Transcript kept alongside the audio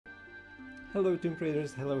Hello Tomb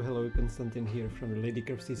Raiders, hello, Constantine here from the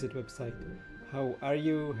Ladycroft.cz website. How are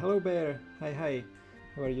you? Hello Bear, hi,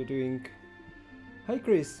 how are you doing? Hi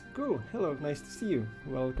Chris, cool, hello, nice to see you,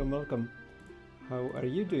 welcome. How are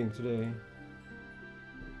you doing today?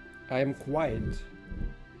 I am quiet.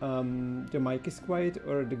 The mic is quiet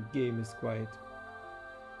or the game is quiet?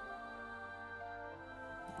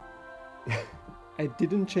 I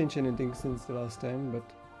didn't change anything since the last time, but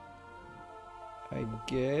I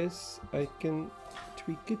guess I can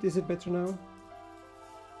tweak it. Is it better now?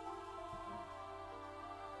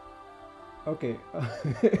 Okay,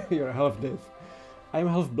 you're half deaf. I'm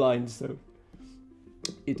half blind, so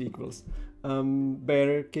it equals.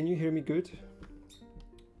 Bear, can you hear me good?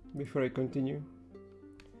 Before I continue.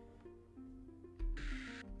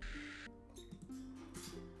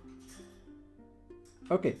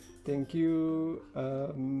 Okay, thank you.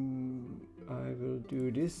 I will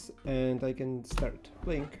do this and I can start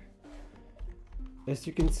playing. As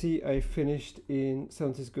you can see, I finished in...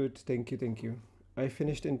 Sounds is good, thank you. I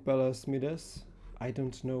finished in Palace Midas. I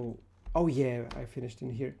don't know... Oh yeah, I finished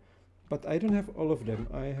in here. But I don't have all of them,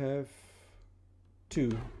 I have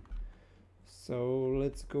 2. So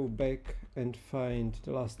let's go back and find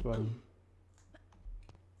the last one.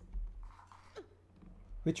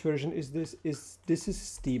 Which version is this? This is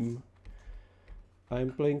Steam.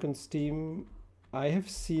 I'm playing on Steam. I have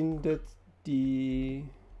seen that the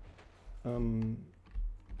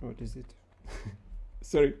what is it?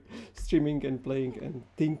 Sorry, streaming and playing and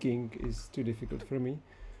thinking is too difficult for me.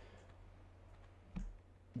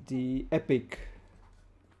 The Epic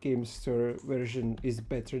Game Store version is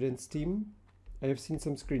better than Steam. I have seen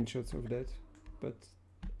some screenshots of that, but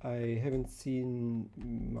I haven't seen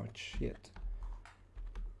much yet.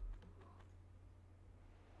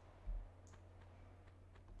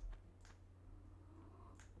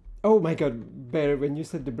 Oh my god, Bear, when you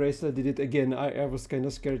said the bracelet did it again, I was kind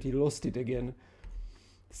of scared he lost it again.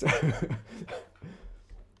 So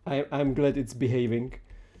I'm glad it's behaving.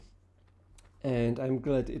 And I'm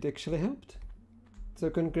glad it actually helped.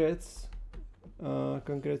 So congrats.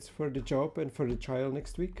 Congrats for the job and for the trial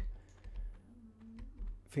next week.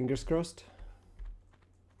 Fingers crossed.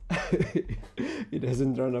 It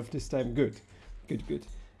hasn't run off this time. Good.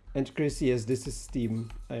 And Chris, yes, this is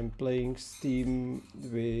Steam. I'm playing Steam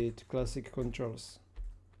with classic controls.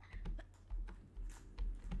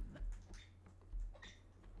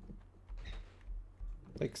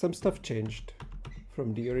 Like, some stuff changed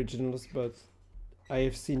from the originals, but I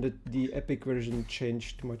have seen that the Epic version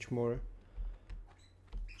changed much more.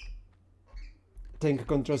 Tank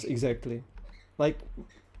controls, exactly. Like,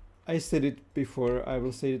 I said it before, I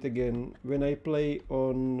will say it again. When I play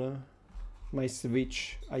on my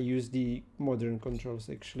Switch, I use the modern controls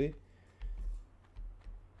actually,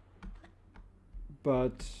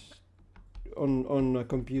 but on a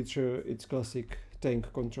computer it's classic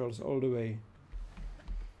tank controls all the way.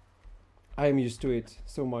 I'm used to it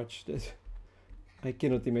so much that I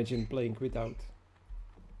cannot imagine playing without.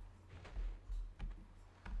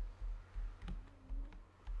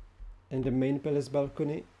 And the main palace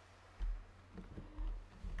balcony.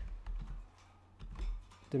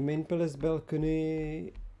 The main palace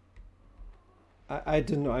balcony, I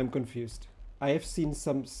don't know, I'm confused. I have seen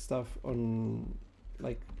some stuff on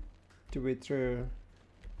like Twitter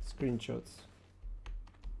screenshots.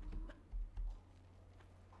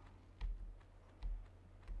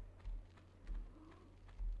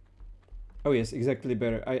 Oh yes, exactly,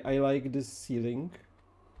 better. I like the ceiling.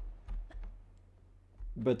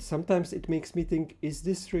 But sometimes it makes me think, is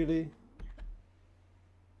this really...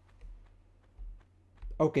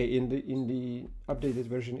 Okay, in the updated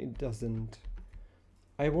version it doesn't.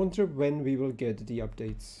 I wonder when we will get the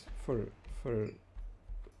updates for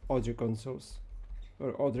other consoles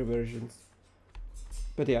or other versions.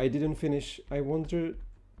 But yeah, I didn't finish. I wonder,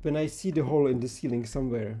 when I see the hole in the ceiling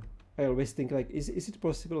somewhere, I always think like, is it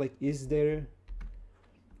possible? Like, is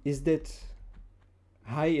that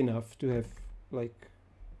high enough to have like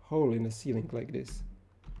hole in a ceiling like this?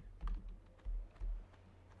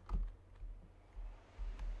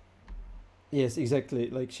 Yes, exactly.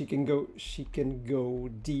 Like she can go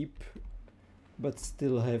deep, but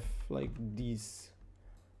still have like these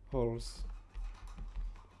holes.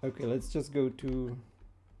 Okay, let's just go to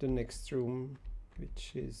the next room,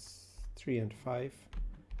 which is 3 and 5.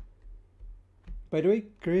 By the way,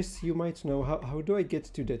 Chris, you might know, how do I get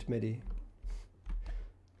to that meaty?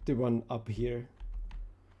 The one up here.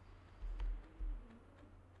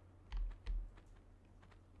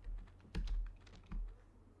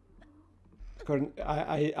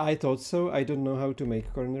 I thought so. I don't know how to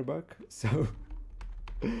make cornerback, so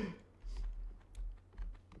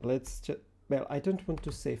let's Well, I don't want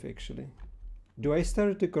to save actually. Do I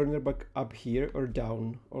start the corner back up here or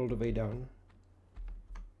down, all the way down?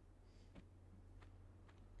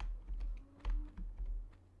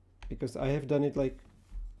 Because I have done it like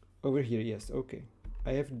over here, yes, okay.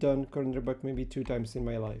 I have done cornerback maybe 2 times in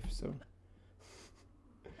my life, so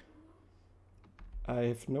I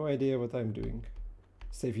have no idea what I'm doing.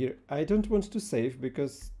 Save here. I don't want to save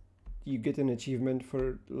because you get an achievement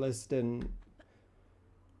for less than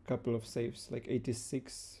a couple of saves, like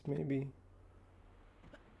 86 maybe.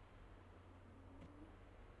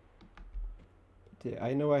 But yeah,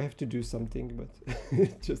 I know I have to do something, but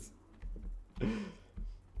just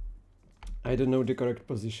I don't know the correct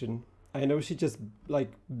position. I know she just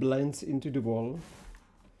like blends into the wall,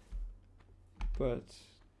 but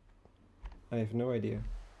I have no idea.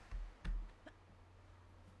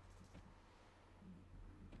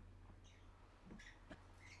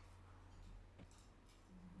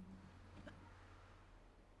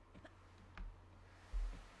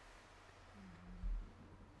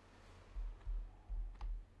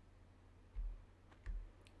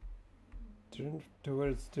 Turn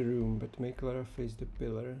towards the room, but make Clara face the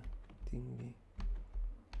pillar thingy.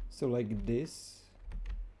 So like this.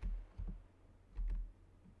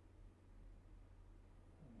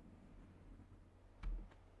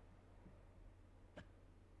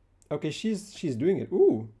 Okay, she's doing it.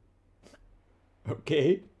 Ooh.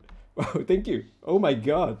 Okay. Wow, thank you. Oh my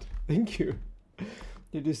god. Thank you.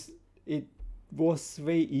 It was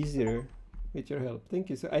way easier with your help. Thank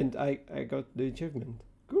you. So and I got the achievement.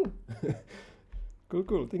 Cool.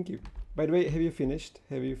 Cool, thank you. By the way, have you finished?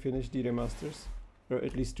 Have you finished the remasters? Or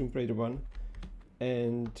at least Tomb Raider 1?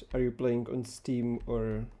 And are you playing on Steam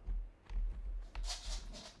or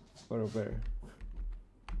where?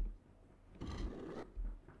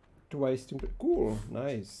 Twice Tomb Raider. Cool,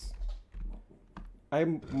 nice.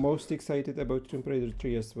 I'm most excited about Tomb Raider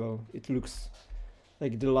 3 as well. It looks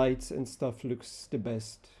like the lights and stuff looks the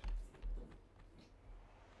best.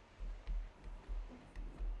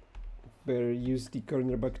 Better use the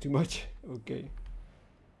cornerback too much. Okay.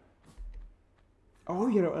 Oh,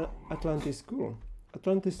 you know, Atlantis, cool.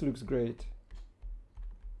 Atlantis looks great.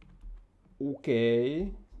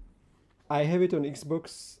 Okay. I have it on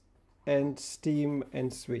Xbox and Steam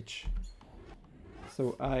and Switch.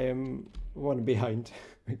 So I am one behind,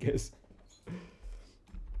 I guess.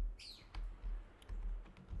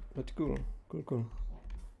 But cool.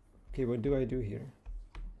 Okay, what do I do here?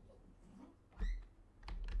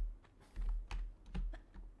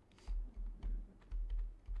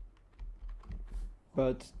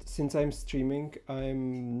 But since I'm streaming,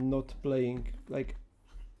 I'm not playing, like,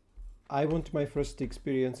 I want my first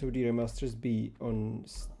experience of the remasters be on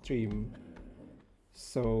stream.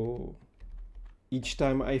 So each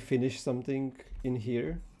time I finish something in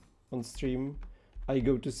here on stream, I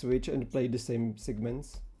go to Switch and play the same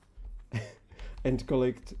segments and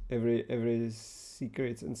collect every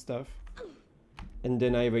secrets and stuff. And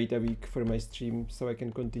then I wait a week for my stream so I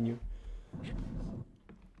can continue.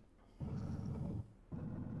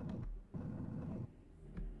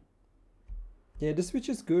 Yeah, the Switch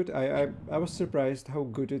is good. I was surprised how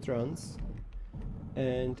good it runs.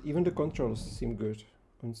 And even the controls seem good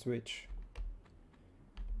on Switch.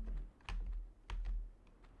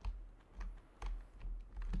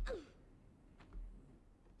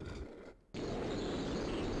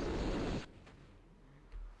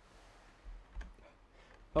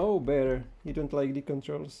 Oh, Bear, you don't like the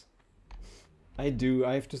controls? I do.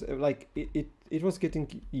 I have to say, like, it was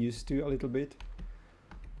getting used to a little bit.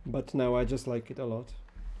 But now I just like it a lot.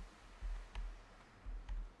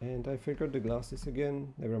 And I forgot the glasses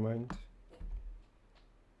again. Never mind.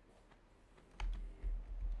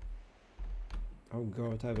 Oh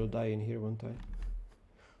god, I will die in here, won't I?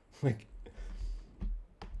 Like,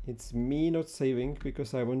 it's me not saving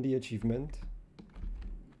because I won the achievement.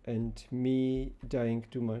 And me dying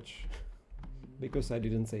too much because I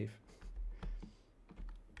didn't save.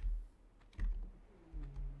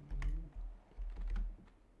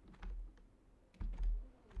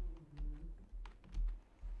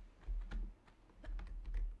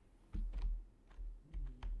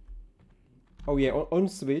 Oh yeah, on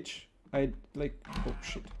Switch, I like, oh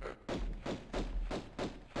shit.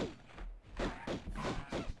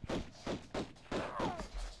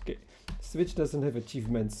 Okay, Switch doesn't have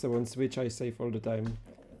achievements, so on Switch I save all the time.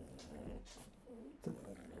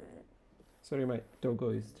 Sorry, my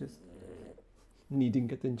doggo is just needing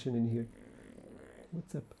attention in here.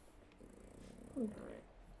 What's up?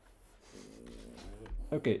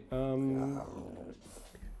 Okay,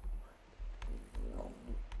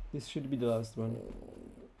 this should be the last one.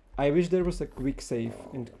 I wish there was a quick save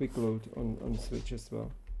and quick load on Switch as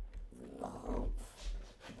well.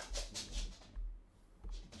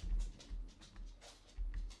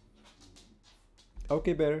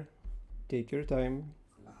 Okay, Bear, take your time.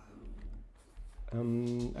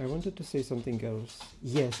 I wanted to say something else.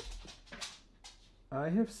 Yes, I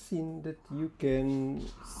have seen that you can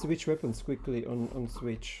switch weapons quickly on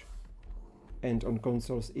Switch and on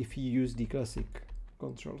consoles if you use the classic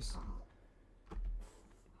controls.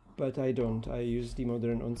 But I don't. I use the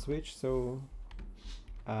modern on Switch, so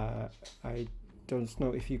I don't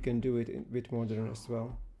know if you can do it with modern as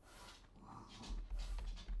well.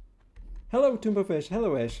 Hello, Tomb of Ash.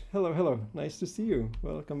 Hello, Ash. Hello, hello. Nice to see you.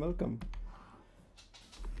 Welcome, welcome.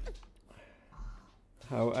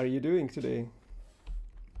 How are you doing today?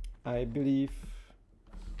 I believe...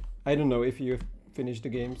 I don't know if you have finished the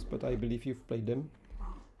games, but I believe you've played them.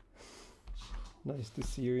 Nice to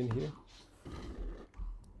see you in here.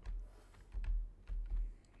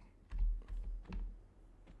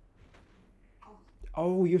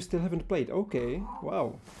 Oh, you still haven't played? Okay,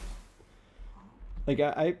 wow. Like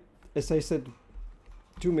as I said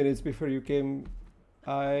 2 minutes before you came,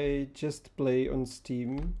 I just play on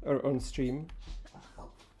Steam or on stream,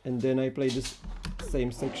 and then I play the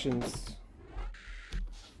same sections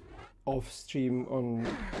off stream on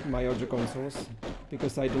my other consoles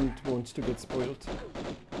because I don't want to get spoiled.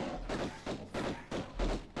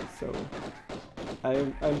 So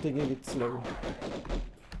I'm taking it slow.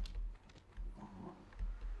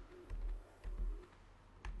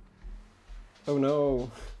 Oh no.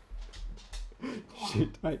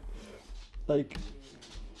 Shit, like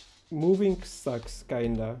moving sucks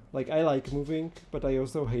kinda. Like I like moving, but I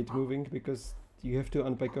also hate moving because you have to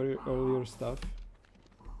unpack all your stuff,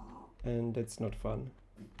 and that's not fun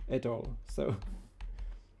at all. So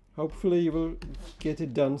hopefully you will get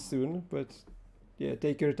it done soon, but yeah,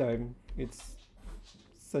 take your time. It's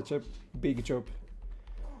such a big job.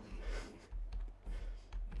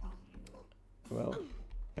 Well,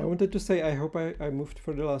 I wanted to say I hope I moved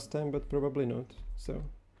for the last time, but probably not, so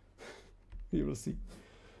we will see.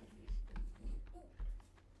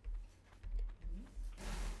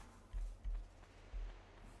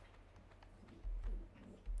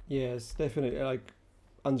 Yes, definitely, like,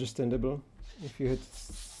 understandable if you had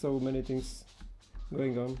so many things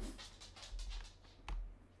going on.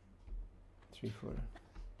 3, 4.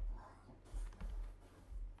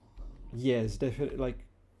 Yes, definitely, like,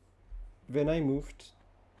 when I moved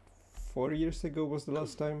 4 years ago was the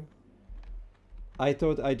last time, I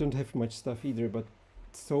thought I don't have much stuff either, but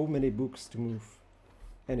so many books to move,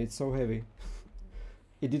 and it's so heavy.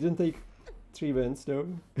 It didn't take 3 vans though,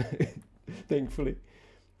 thankfully,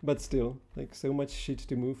 but still, like, so much shit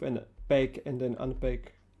to move and pack and then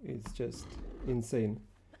unpack. It's just insane.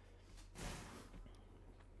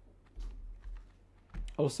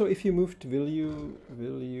 Also, if you moved, will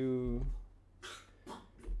you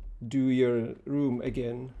do your room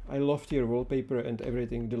again? I loved your wallpaper and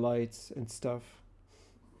everything, the lights and stuff.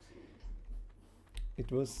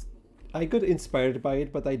 It was... I got inspired by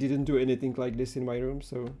it, but I didn't do anything like this in my room,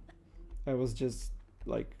 so I was just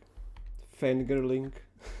like fangirling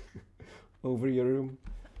over your room.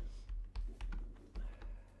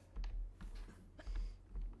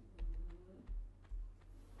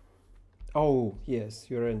 Oh, yes,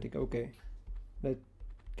 you're renting, okay. That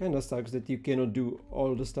kind of sucks that you cannot do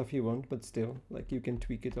all the stuff you want, but still, like, you can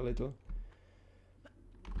tweak it a little.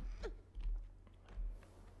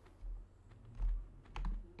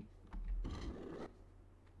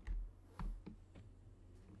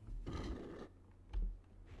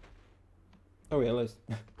 Oh yeah, let's...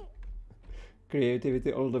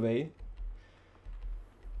 creativity all the way.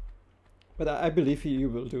 But I believe you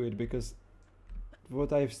will do it, because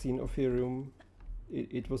what I've seen of your room,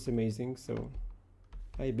 it was amazing, so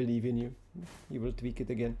I believe in you. You will tweak it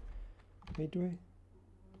again. Wait, do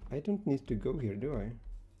I don't need to go here, do I?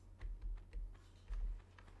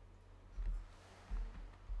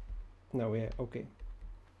 No, yeah, okay.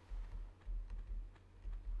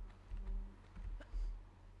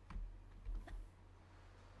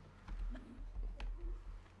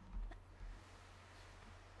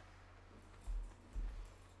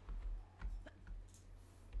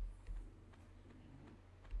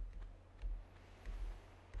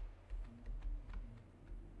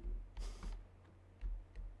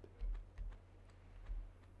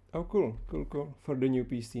 Oh, cool, cool, cool, for the new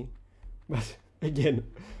PC. But again,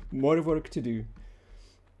 more work to do.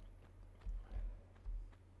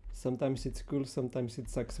 Sometimes it's cool, sometimes it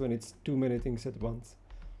sucks when it's too many things at once.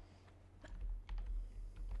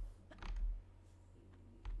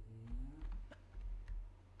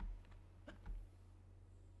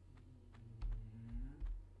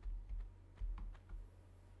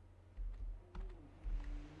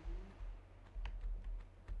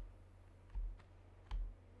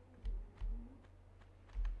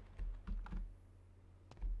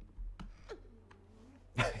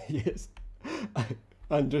 Yes, I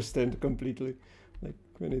understand completely, like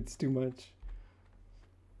when it's too much.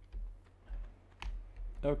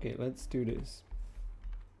 Okay, let's do this.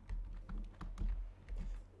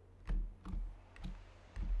 I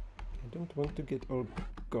don't want to get all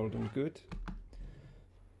golden good.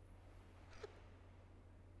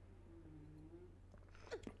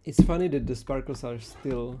 It's funny that the sparkles are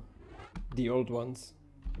still the old ones.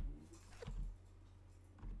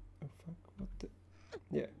 Oh fuck, what the...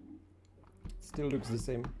 Yeah, it still looks the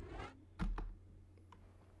same.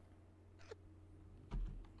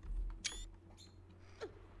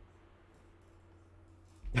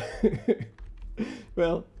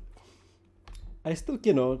 Well, I still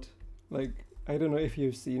cannot, like, I don't know if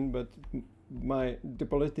you've seen, but the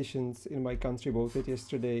politicians in my country voted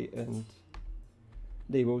yesterday, and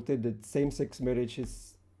they voted that same-sex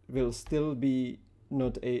marriages will still be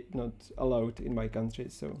not allowed in my country.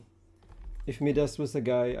 So if Midas was a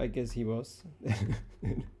guy, I guess he was.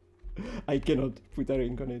 I cannot put a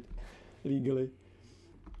ring on it legally,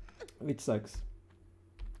 which sucks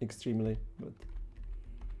extremely, but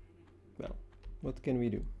well, what can we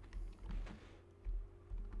do?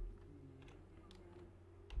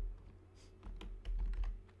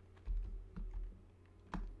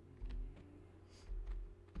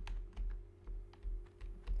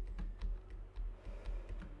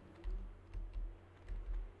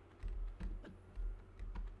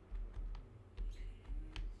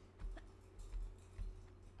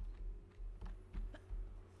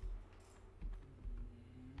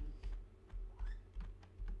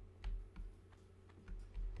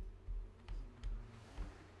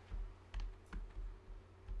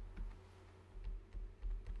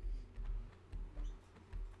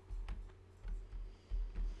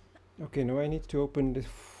 Okay, now I need to open the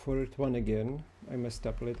fourth one again. I messed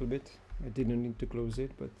up a little bit. I didn't need to close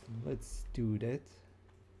it, but let's do that.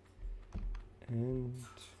 And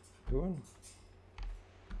go on.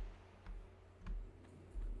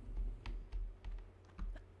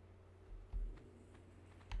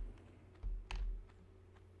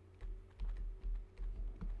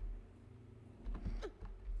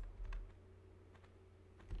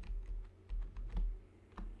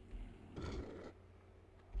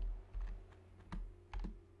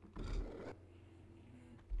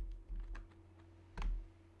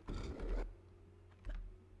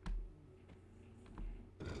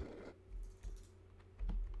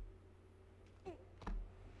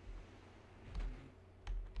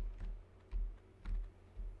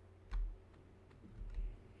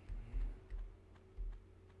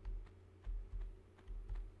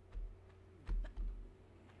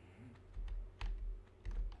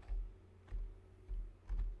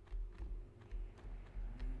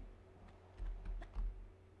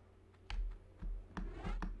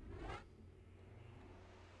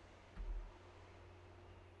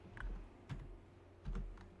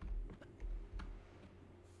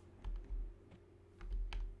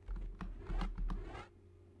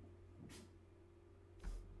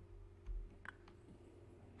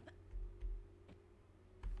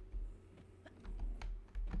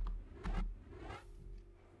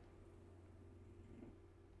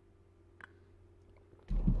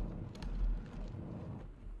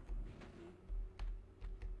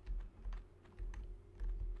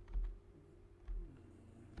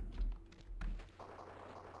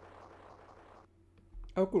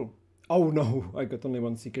 Oh, cool. Oh no, I got only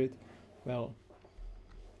one secret. Well,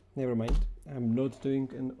 never mind. I'm not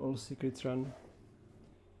doing an all secrets run.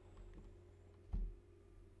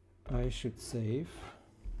 I should save.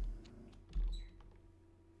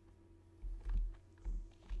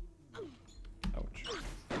 Ouch.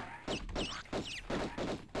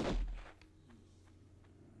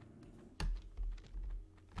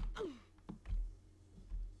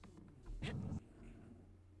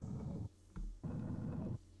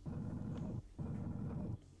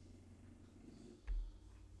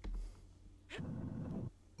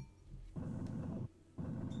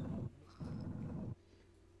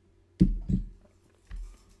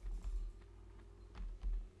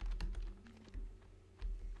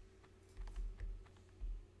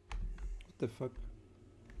 What the fuck?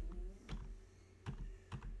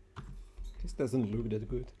 This doesn't look that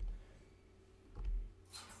good.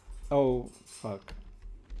 Oh, fuck.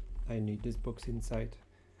 I need this box inside.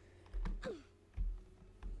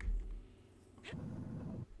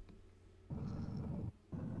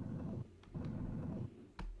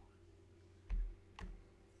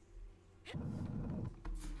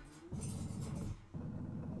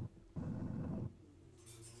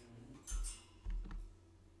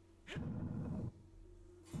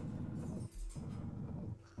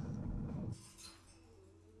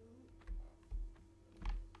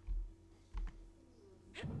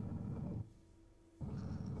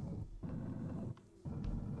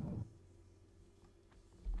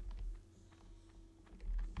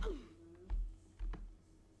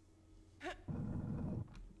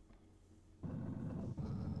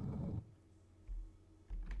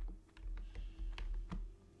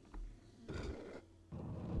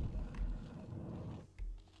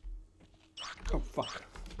 Oh fuck.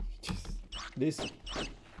 Just this.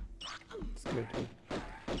 It's good.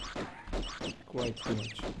 Quite too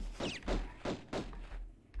much.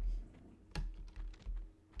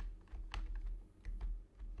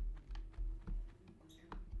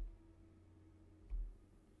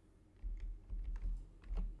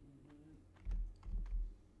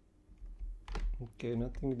 Okay,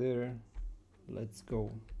 nothing there. Let's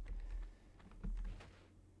go.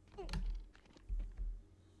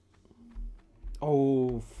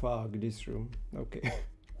 Oh fuck, this room. Okay.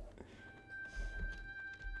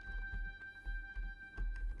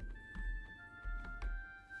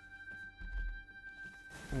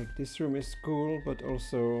 Like, this room is cool, but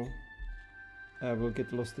also I will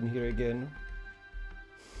get lost in here again.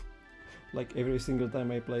 Like every single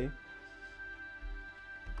time I play.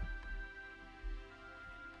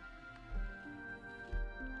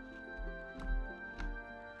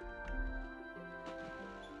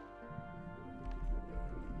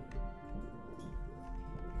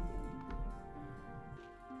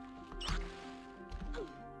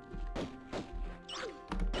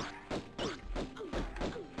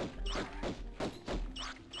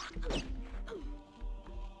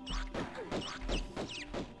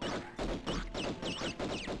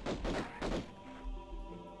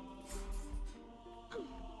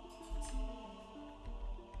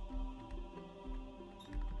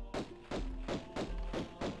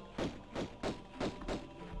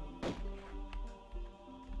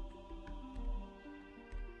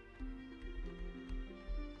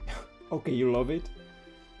 Okay, you love it?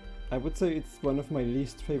 I would say it's one of my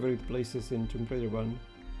least favorite places in Tomb Raider 1.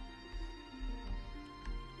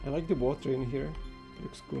 I like the water in here,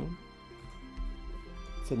 looks cool.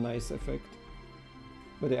 It's a nice effect.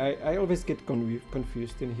 But I always get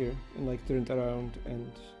confused in here and like turned around,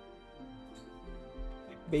 and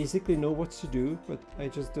I basically know what to do, but I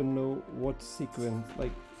just don't know what sequence,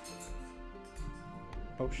 like,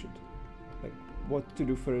 oh shit, like what to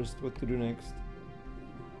do first, what to do next.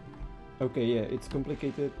 Okay, yeah, it's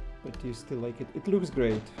complicated, but you still like it. It looks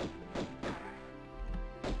great.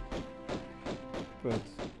 But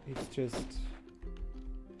it's just...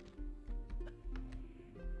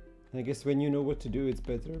 I guess when you know what to do, it's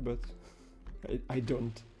better, but I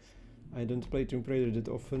don't. I don't play Tomb Raider that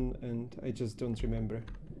often, and I just don't remember.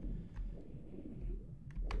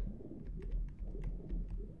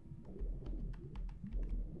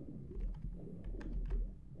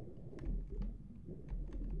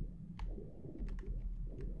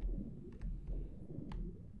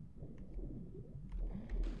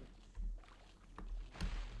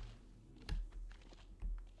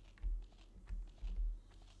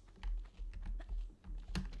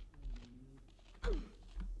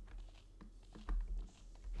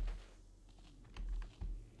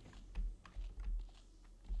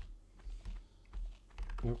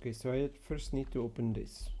 Okay, so I first need to open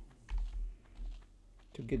this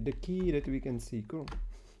to get the key that we can see. Cool.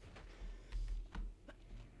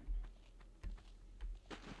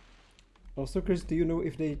 Also, Chris, do you know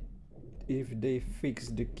if they fix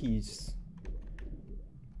the keys?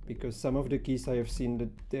 Because some of the keys I have seen that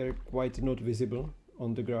they're quite not visible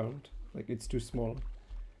on the ground, like it's too small.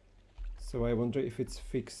 So I wonder if it's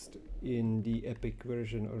fixed in the Epic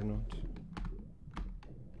version or not.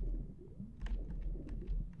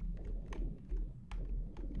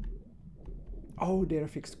 Oh, they're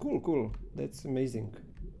fixed. Cool, cool. That's amazing.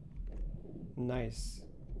 Nice.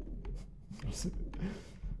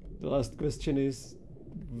 The last question is,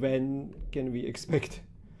 when can we expect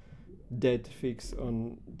that fix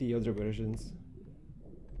on the other versions?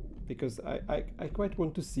 Because I quite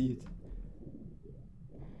want to see it.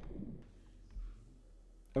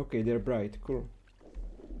 Okay, they're bright. Cool.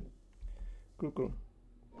 Cool, cool.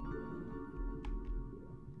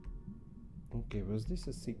 Okay, was this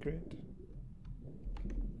a secret?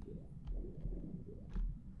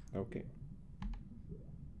 Okay.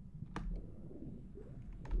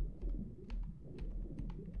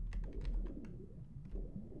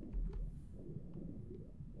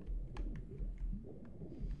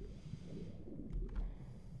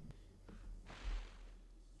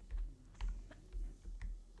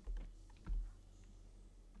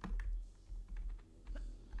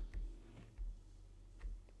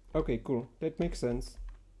 Okay, cool. That makes sense.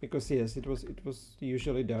 Because yes, it was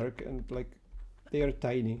usually dark, and like they are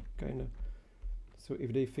tiny, kind of. So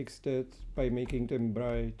if they fix that by making them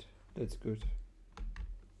bright, that's good.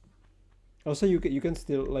 Also, you can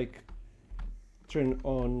still like turn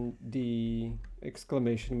on the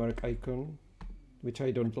exclamation mark icon, which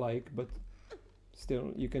I don't like, but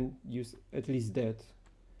still you can use at least that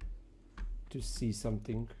to see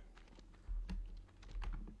something.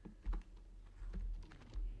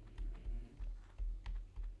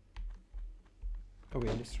 Oh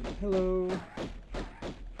yeah, this room. Hello.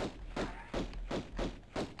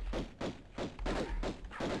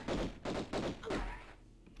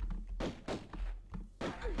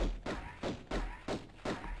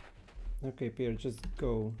 Okay, Pierre, just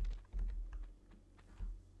go.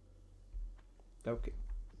 Okay.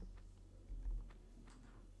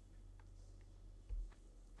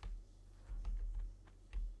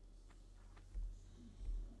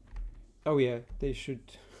 Oh yeah, they should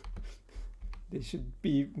they should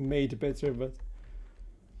be made better, but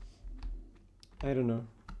I don't know.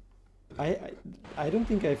 I don't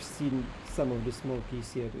think I've seen some of the small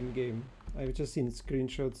keys yet in game. I've just seen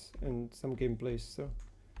screenshots and some gameplays, so.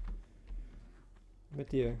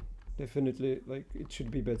 But yeah, definitely, like, it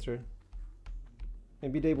should be better.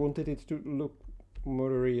 Maybe they wanted it to look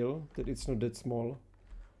more real, that it's not that small.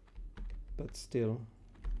 But still,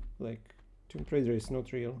 like, Tomb Raider is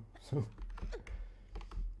not real, so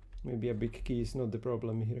maybe a big key is not the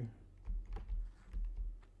problem here.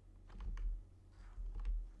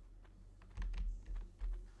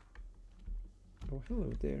 Oh,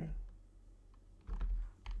 hello there.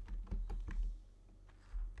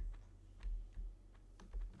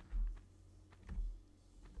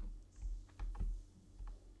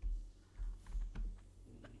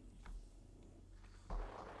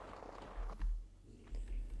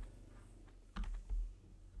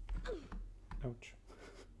 Ouch.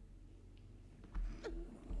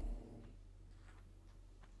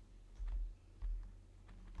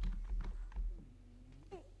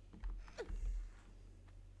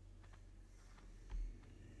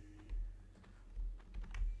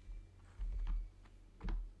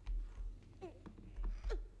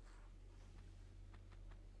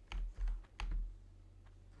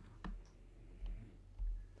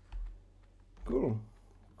 Cool.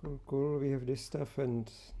 Cool, cool. We have this stuff, and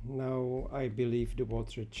now I believe the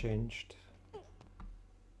water changed.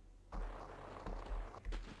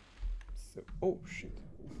 So, oh shit.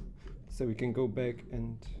 So we can go back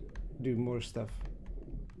and do more stuff.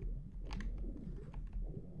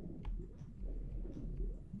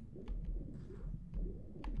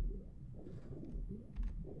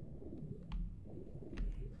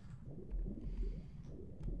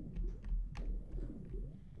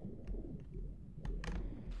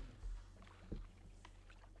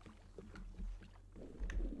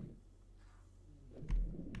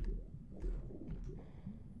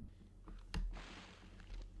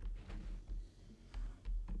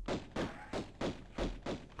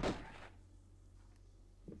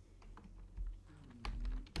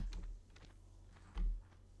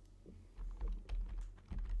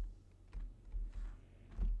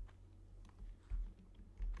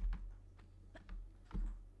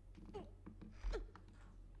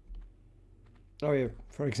 Oh yeah,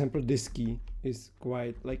 for example, this key is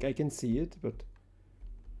quite, like, I can see it, but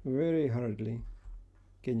very hardly.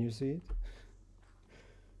 Can you see it?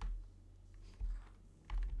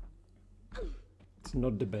 It's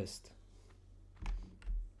not the best.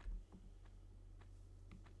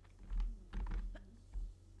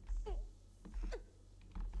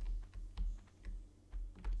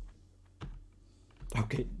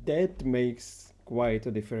 Okay, that makes quite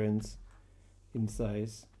a difference in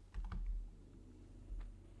size.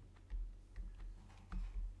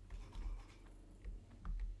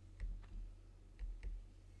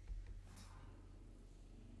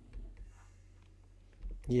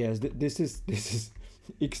 Yes, this is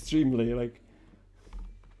extremely, like.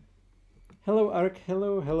 Hello Ark,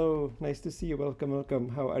 hello, nice to see you, welcome.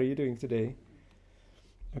 How are you doing today?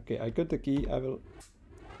 Okay, I got the key. I will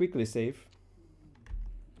quickly save.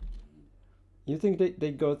 You think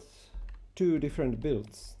they got two different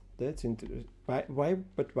builds? That's interesting. Why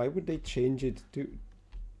would they change it to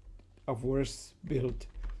a worse build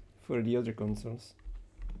for the other consoles?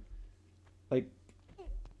 Like,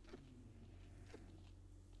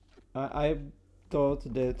 I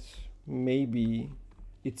thought that maybe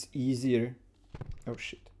it's easier. Oh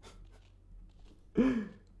shit.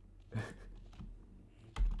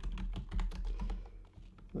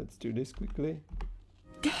 Let's do this quickly.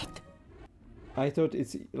 Dead. I thought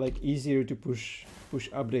it's like easier to push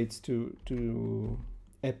updates to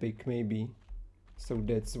Epic maybe. So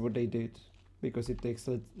that's what they did, because it takes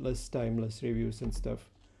less time, less reviews and stuff.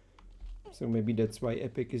 So maybe that's why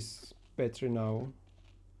Epic is better now.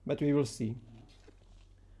 But we will see.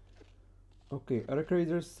 Okay, Ark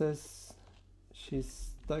Raider says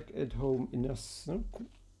she's stuck at home in a snow.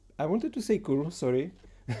 I wanted to say cool, sorry.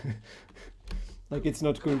 Like, it's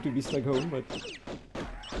not cool to be stuck home, but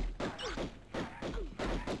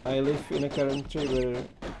I live in a country where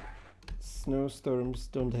snowstorms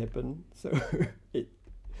don't happen, so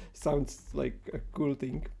Sounds like a cool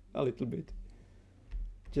thing, a little bit.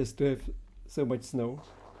 Just to have so much snow.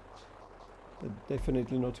 But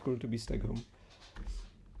definitely not cool to be stuck home.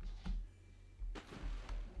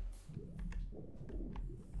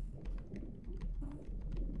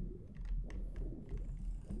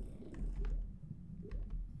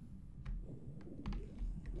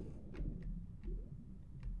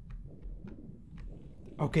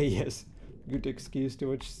 Okay, yes. Good excuse to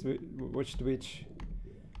watch Twitch.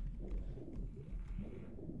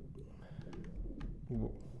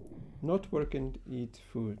 Not work and eat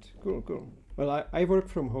food. Cool, cool. Well, I work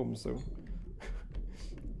from home, so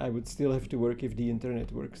I would still have to work if the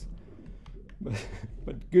internet works.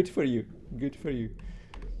 But good for you. Good for you.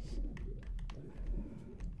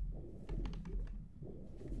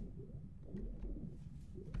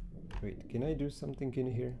 Wait, can I do something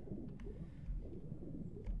in here?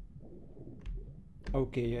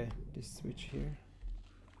 Okay, yeah, this switch here.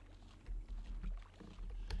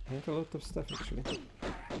 And a lot of stuff actually.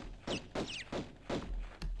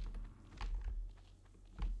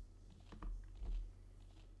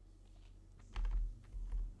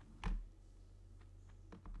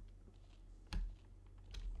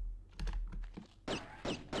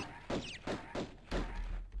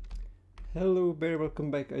 Hello Bear, welcome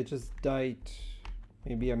back. I just died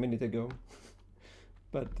maybe a minute ago.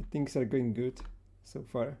 But things are going good so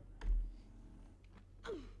far.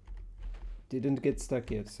 Didn't get stuck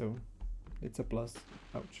yet, so it's a plus.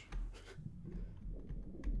 Ouch.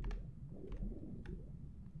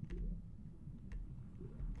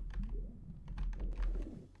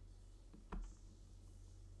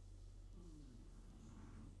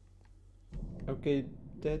 Okay,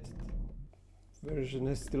 that version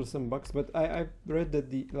has still some bugs, but I read that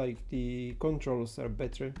the controls are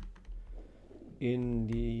better in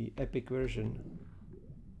the Epic version.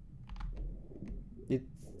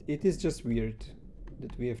 It is just weird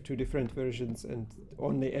that we have two different versions and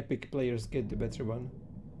only Epic players get the better one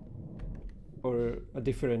or a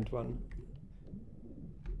different one.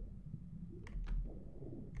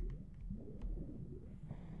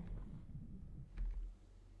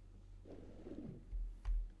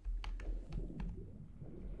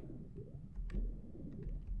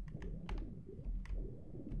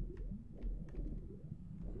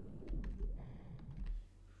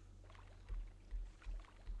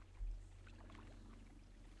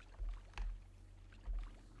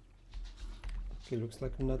 Okay, looks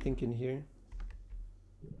like nothing in here.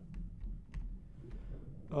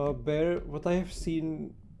 Bear, what I have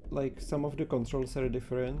seen, like some of the controls are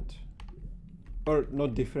different. Or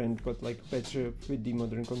not different, but like better with the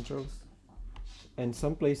modern controls. And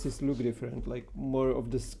some places look different, like more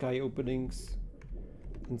of the sky openings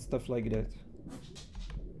and stuff like that.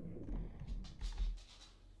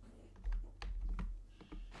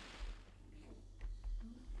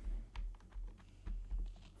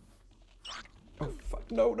 Oh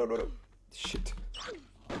fuck, no, no, no, no. Shit.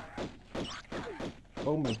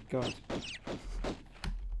 Oh my god.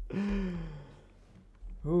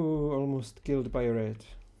 Ooh, almost killed by a rat.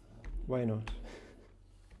 Why not?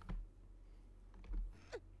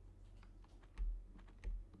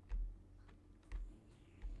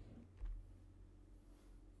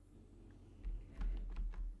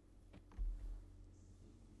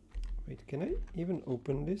 Wait, can I even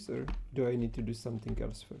open this, or do I need to do something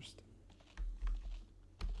else first?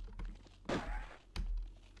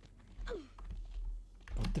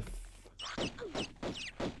 What the fuck?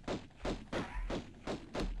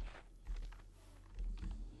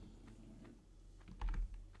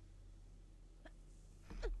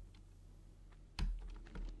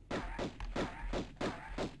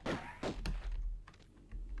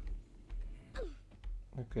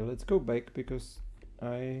 Okay, let's go back because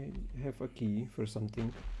I have a key for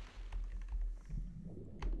something.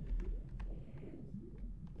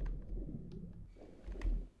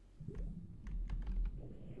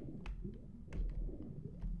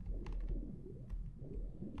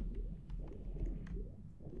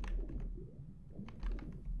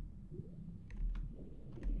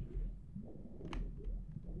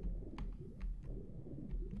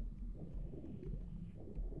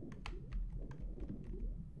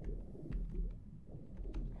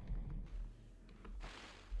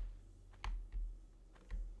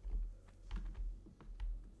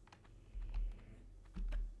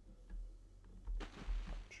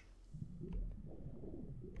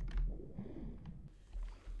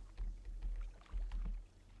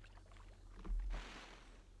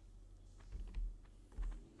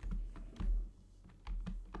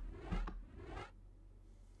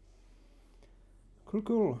 Cool,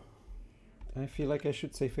 cool. I feel like I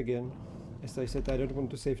should save again. As I said, I don't want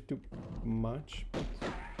to save too much.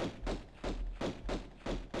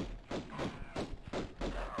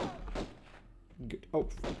 Good. Oh,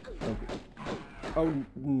 oh, good. Oh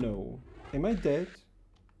no. Am I dead?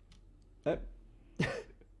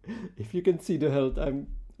 If you can see the health,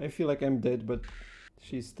 I feel like I'm dead, but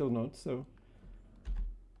she's still not, so.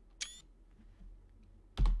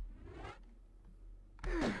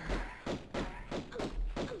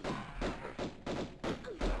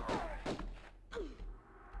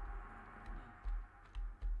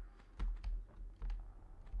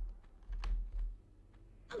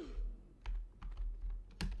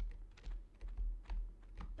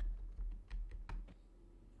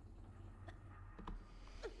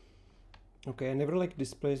 Okay, I never like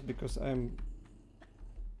this place because I'm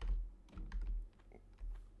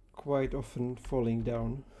quite often falling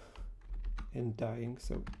down and dying,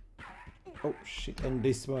 so. Oh shit, and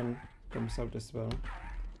this one comes out as well.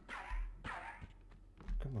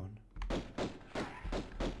 Come on.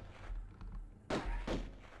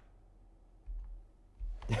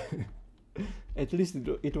 At least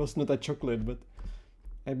it was not a chocolate, but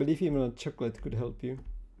I believe even a chocolate could help you.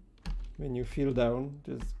 When you feel down,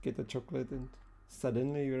 just get a chocolate and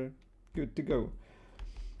suddenly you're good to go.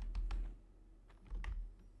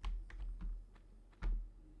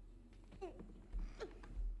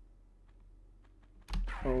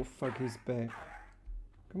 Oh fuck, he's back.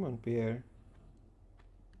 Come on, Pierre.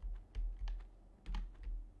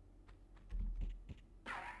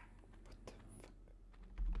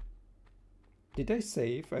 Did I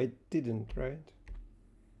save? I didn't, right?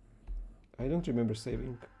 I don't remember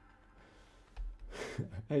saving.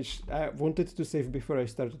 I wanted to save before I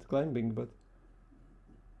started climbing, but...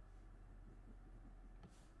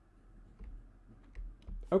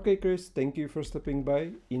 Okay, Chris, thank you for stopping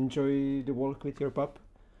by. Enjoy the walk with your pup.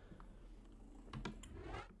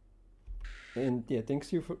 And yeah,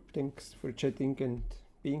 thanks for chatting and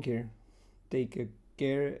being here. Take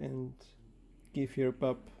care and give your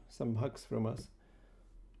pup some hugs from us.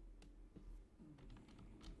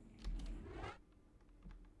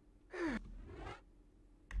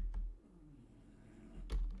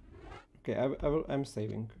 Okay, I'm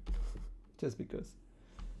saving. Just because.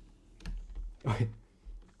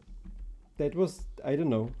 That was, I don't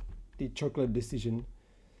know, the chocolate decision.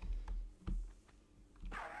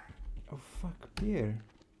 Oh fuck, Pierre.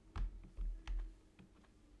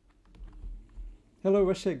 Hello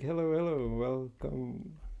Vashek, hello,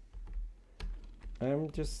 welcome.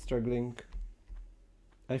 I'm just struggling.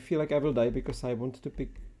 I feel like I will die because I want to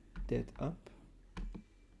pick that up.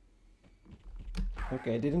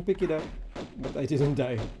 Okay, I didn't pick it up, but I didn't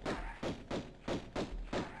die.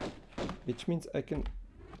 Which means I can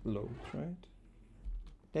load, right?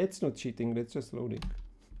 That's not cheating, that's just loading.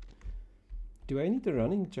 Do I need a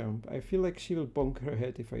running jump? I feel like she will bonk her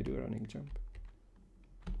head if I do a running jump.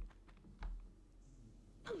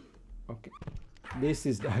 Okay. This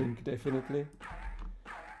is dying, definitely.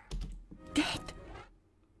 Dead.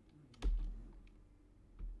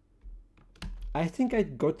 I think I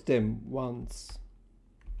got them once.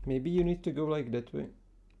 Maybe you need to go like that way.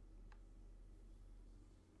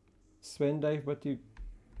 Swan dive, but you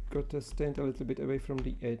got to stand a little bit away from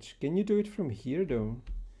the edge. Can you do it from here though?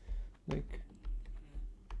 Like...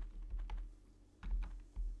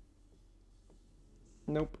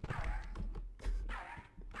 Nope.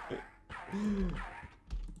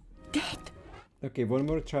 Dead. Okay, one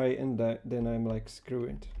more try and then I'm like, screw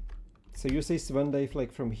it. So you say swan dive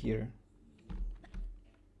like from here.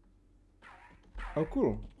 Oh,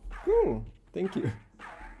 cool. Cool. Thank you.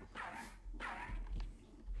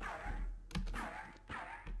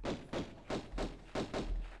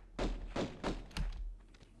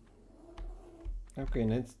 Okay,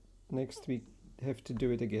 next we have to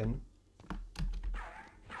do it again.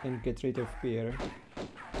 And get rid of Pierre.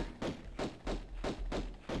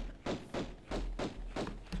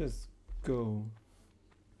 Just go.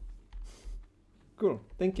 Cool,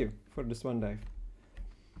 thank you for this one dive.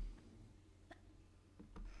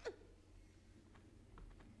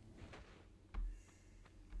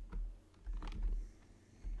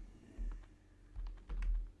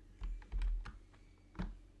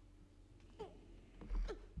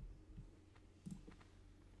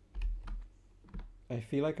 I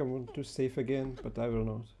feel like I want to save again, but I will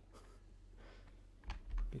not.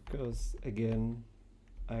 Because, again,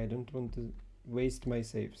 I don't want to waste my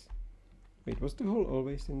saves. Wait, was the hole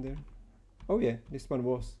always in there? Oh yeah, this one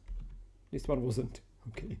was. This one wasn't.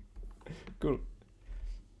 Okay, cool.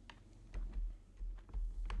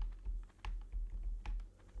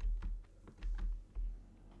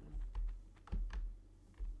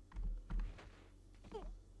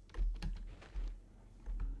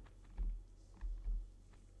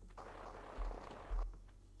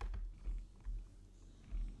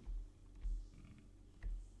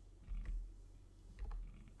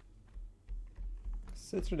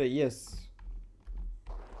 Saturday, yes.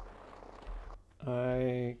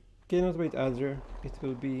 I cannot wait either. It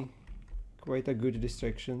will be quite a good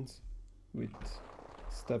distractions with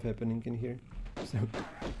stuff happening in here. So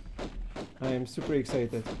I am super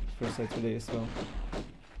excited for Saturday as well.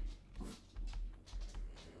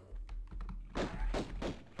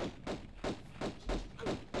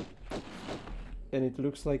 And it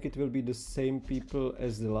looks like it will be the same people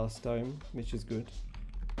as the last time, which is good.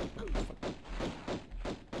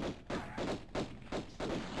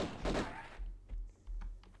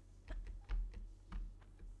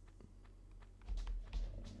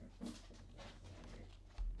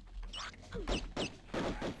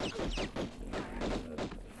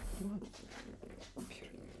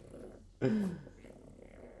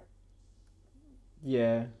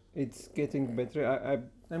 Yeah, it's getting better.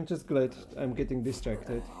 I'm just glad I'm getting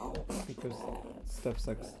distracted because stuff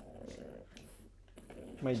sucks.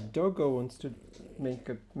 My doggo wants to make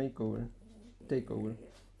a takeover.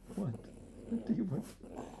 What? What do you want?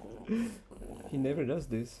 He never does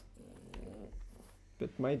this.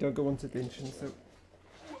 But my doggo wants attention, so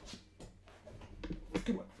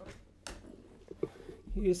come on.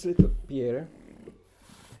 Here's little Pierre.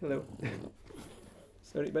 Hello.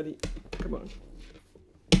 Sorry, buddy. Come on.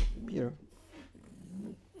 Pierre.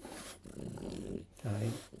 Hi.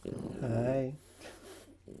 Hi.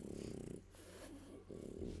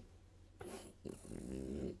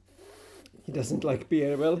 He doesn't like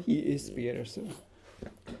Pierre. Well, he is Pierre, so.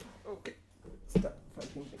 Okay. Stop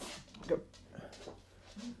fighting. Go.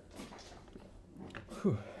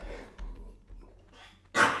 Whew.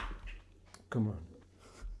 Come on.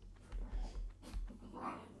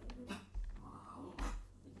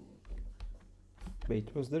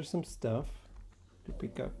 Wait, was there some stuff to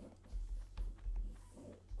pick up?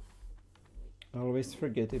 I always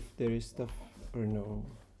forget if there is stuff or no.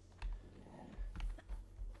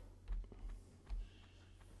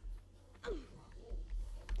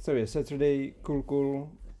 So yeah, Saturday, cool.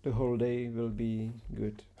 The whole day will be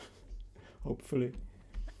good. Hopefully.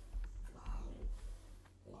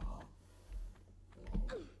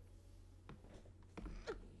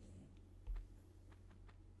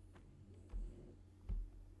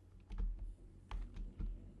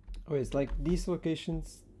 Oh, it's like these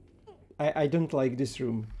locations. I don't like this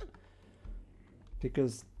room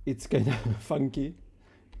because it's kind of funky,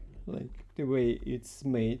 like the way it's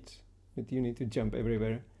made, that you need to jump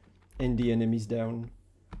everywhere and the enemies down.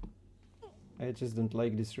 I just don't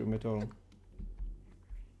like this room at all.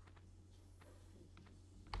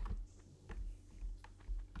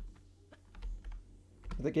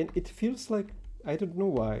 But again, it feels like, I don't know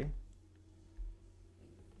why,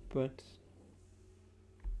 but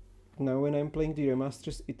now when I'm playing the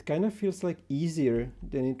remasters, it kind of feels like easier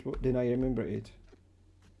than I remember it.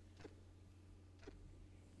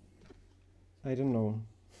 I don't know.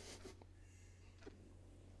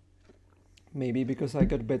 Maybe because I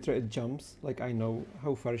got better at jumps, like I know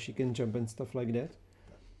how far she can jump and stuff like that.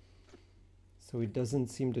 So it doesn't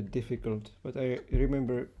seem that difficult, but I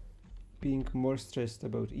remember being more stressed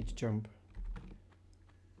about each jump.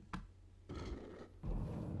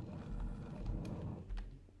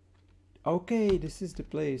 Okay, this is the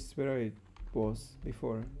place where I was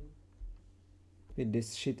before. With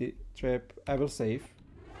this shitty trap, I will save.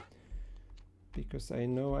 Because I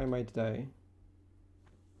know I might die.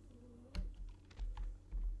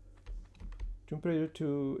 Tomb Raider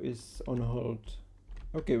 2 is on hold.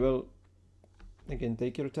 Okay, well, again,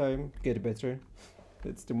 take your time, get better.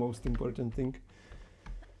 That's the most important thing.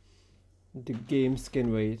 The games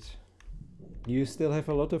can wait. You still have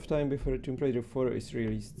a lot of time before Tomb Raider 4 is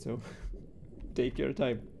released, so take your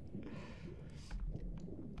time.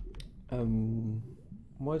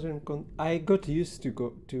 I got used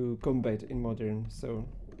to combat in modern, so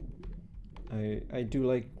I do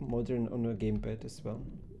like modern on a gamepad as well.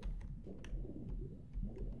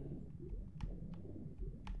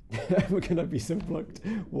 I'm gonna be so blocked.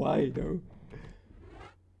 Why though?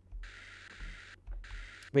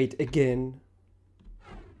 Wait, again.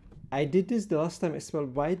 I did this the last time as well.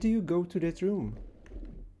 Why do you go to that room?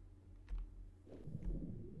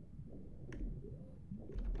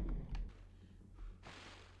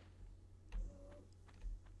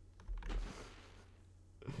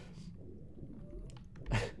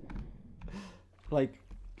 Like,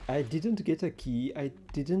 I didn't get a key. I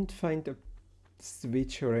didn't find a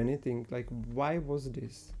switch or anything. Like, why was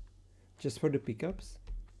this? Just for the pickups?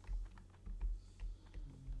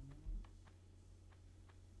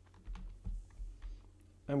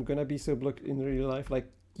 I'm gonna be so blocked in real life.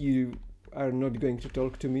 Like, you are not going to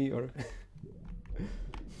talk to me or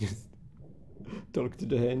just talk to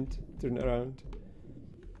the hand, turn around.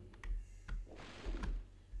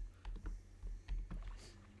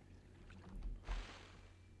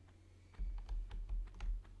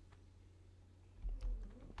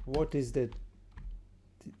 What is that?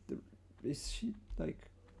 Is she like...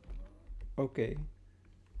 Okay.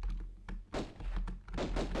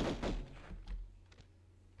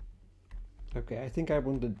 Okay, I think I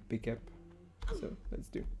want the pickup. So let's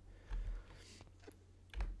do.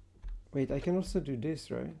 Wait, I can also do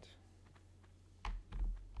this, right?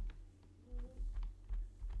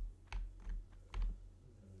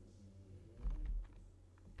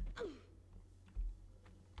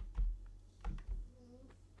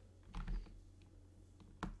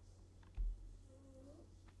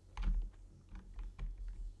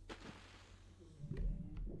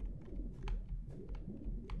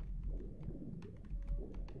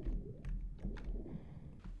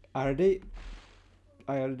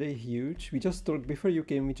 Are they huge? We just talked before you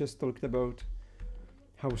came. We just talked about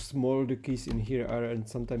how small the keys in here are, and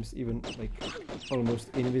sometimes even like almost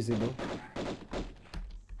invisible.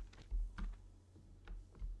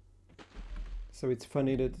 So it's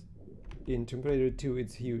funny that in Tomb Raider 2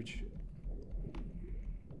 it's huge.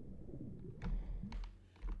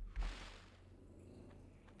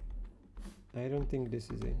 I don't think this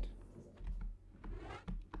is it.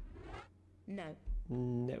 No.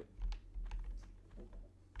 No.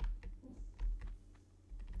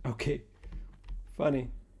 Okay. Funny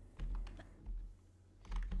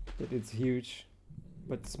that it's huge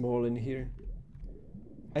but small in here.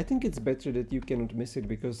 I think it's better that you cannot miss it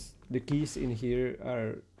because the keys in here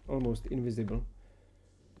are almost invisible.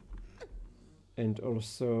 And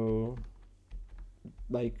also,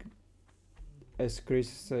 like as Chris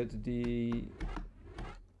said, the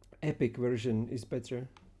epic version is better.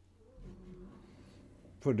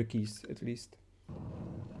 For the keys, at least.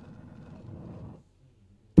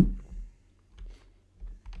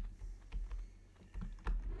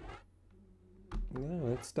 Now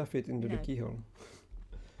let's stuff it into the keyhole.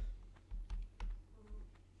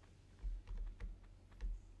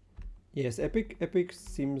 Yes, epic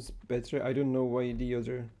seems better. I don't know why the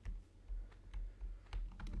other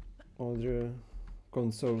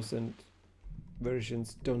consoles and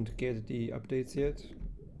versions don't get the updates yet.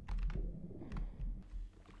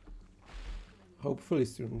 Hopefully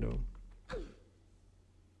soon though.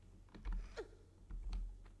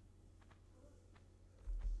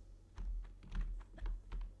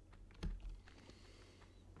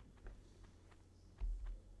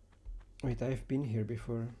 Wait, I've been here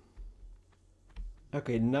before.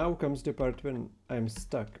 Okay, now comes the part when I'm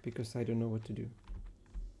stuck because I don't know what to do.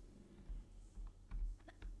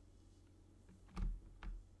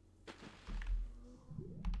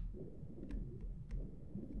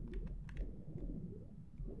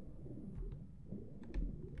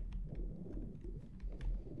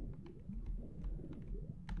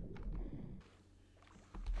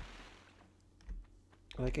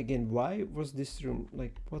 Like again, why was this room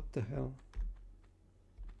like, what the hell?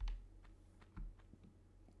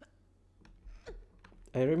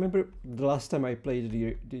 I remember the last time I played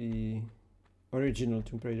the original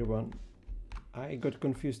Tomb Raider 1, I got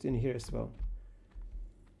confused in here as well.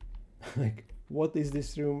 Like, what is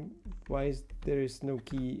this room? Why is there is no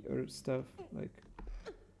key or stuff? Like,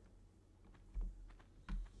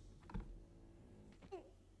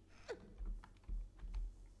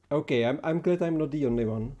 okay, I'm glad I'm not the only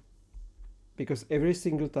one, because every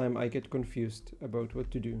single time I get confused about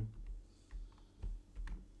what to do.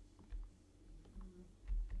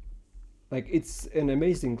 Like, it's an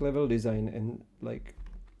amazing level design, and like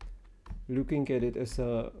looking at it as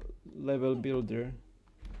a level builder,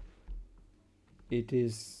 it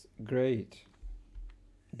is great,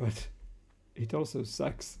 but it also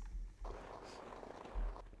sucks.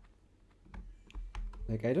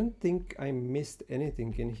 Like, I don't think I missed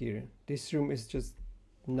anything in here. This room is just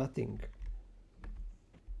nothing.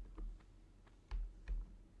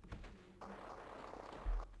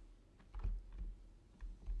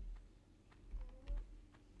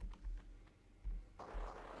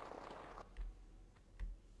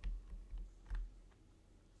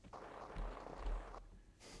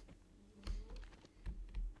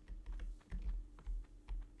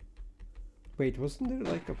 Wait, wasn't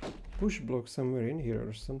there like a push block somewhere in here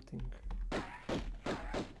or something?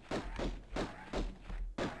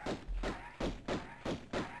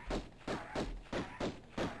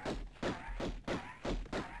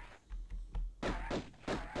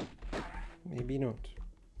 Maybe not.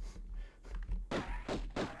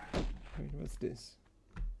 Wait, what's this?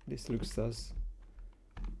 This looks sus.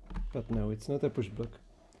 But no, it's not a push block.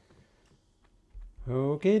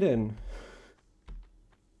 Okay then.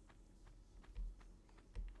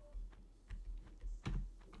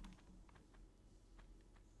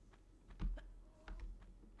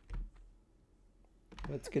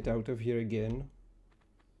 Let's get out of here again.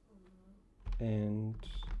 and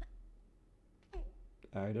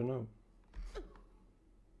I don't know.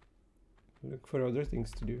 Look for other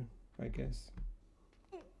things to do, I guess.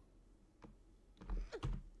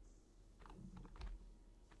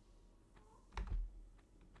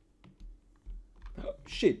 Oh,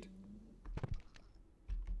 shit!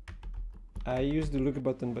 I used the look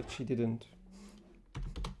button, but she didn't.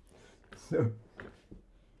 So...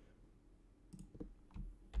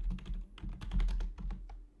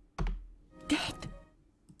 Dead!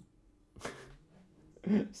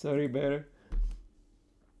 Sorry, bear.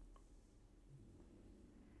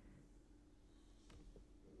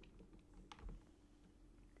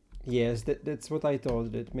 Yes, that's what I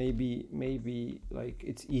thought, that maybe like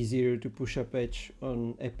it's easier to push up edge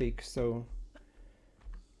on Epic, so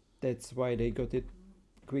that's why they got it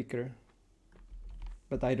quicker.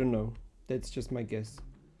 But I don't know. That's just my guess.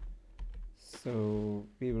 So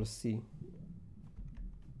we will see.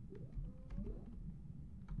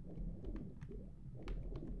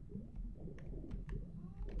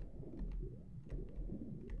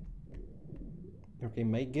 Okay,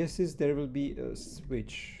 my guess is there will be a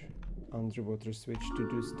switch, underwater switch to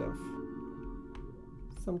do stuff.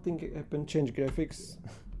 Something happened, change graphics.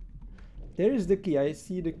 There is the key, I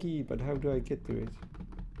see the key, but how do I get to it?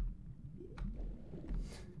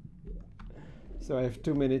 So I have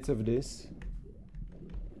 2 minutes of this.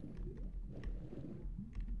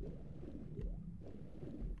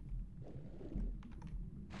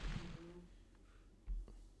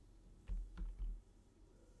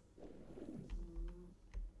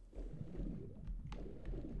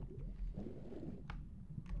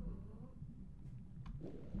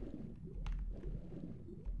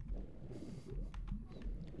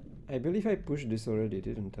 I believe I pushed this already,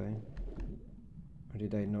 didn't I? Or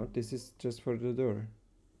did I not? This is just for the door.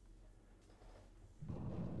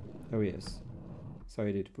 Oh yes. So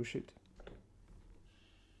I did push it.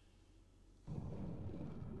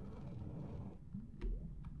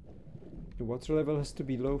 The water level has to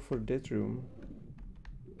be low for that room.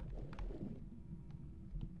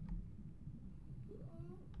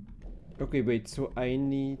 Okay, wait, so I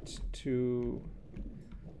need to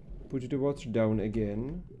put the water down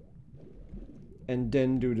again and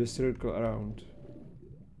then do the circle around.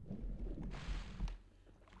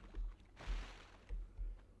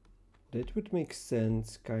 That would make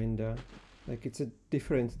sense, kinda. Like it's a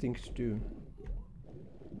different thing to do.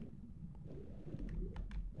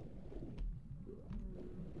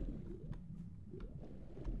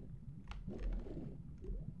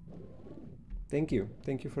 Thank you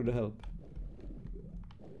for the help.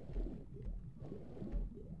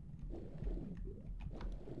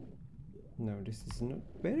 No, this is not...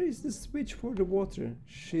 Where is the switch for the water?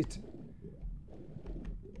 Shit.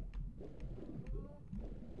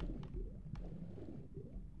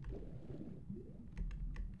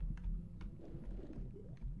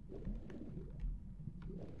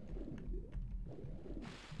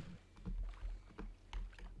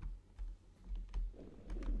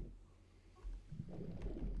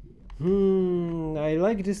 I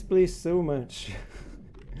like this place so much.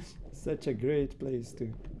 Such a great place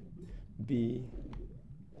to be.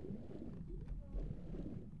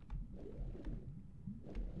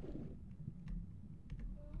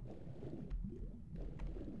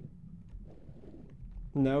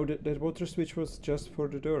 Now that water switch was just for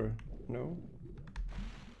the door, no?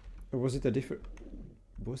 Or was it a different...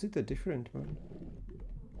 Was it a different one?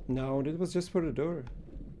 No, that was just for the door,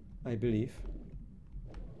 I believe.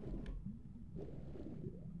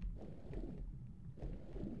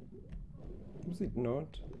 Was it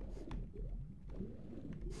not?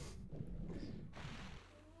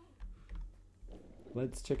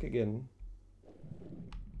 Let's check again.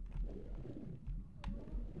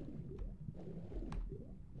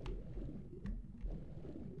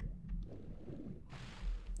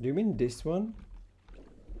 Do you mean this one?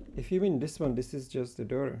 If you mean this one, this is just the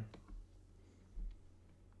door.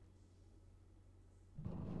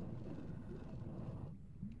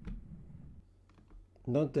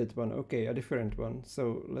 Not that one, okay, a different one.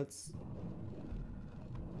 So let's...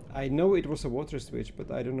 I know it was a water switch, but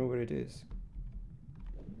I don't know where it is.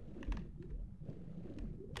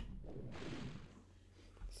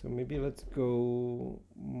 So maybe let's go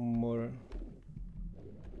more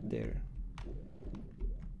there.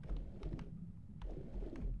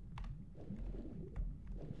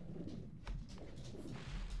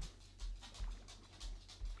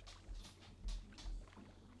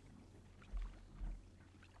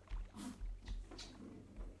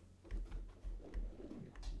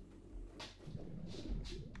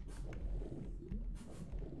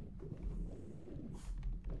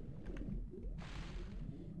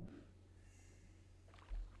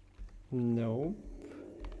 Nope.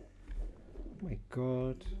 My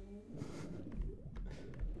god.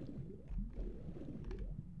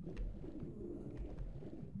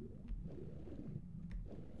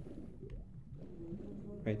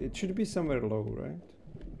 Right, it should be somewhere low, right?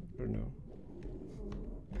 Or no?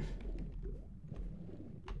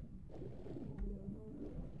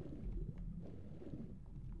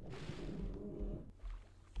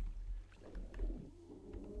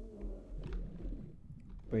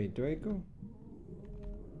 Wait, do I go?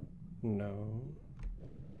 No.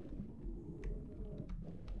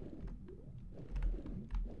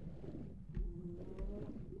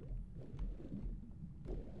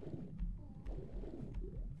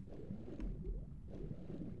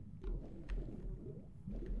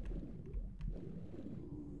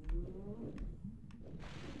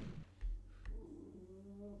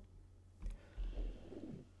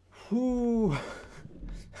 Whew.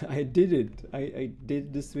 I did it. I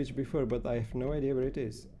did the switch before, but I have no idea where it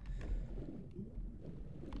is.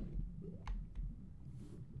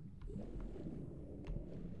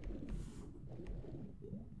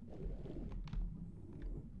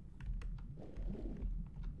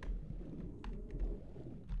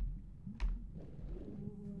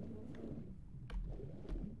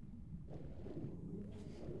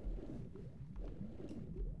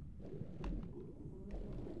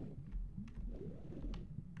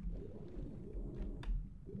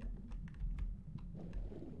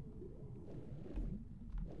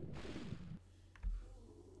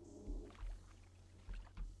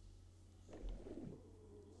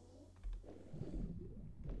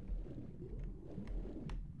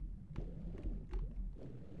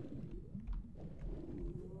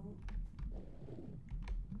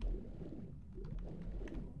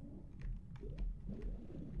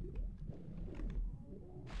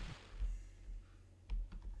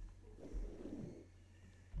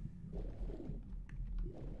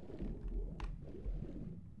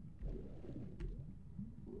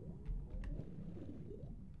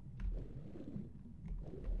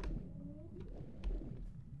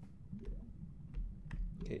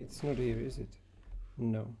 Okay, it's not here, is it?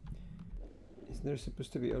 No. Is there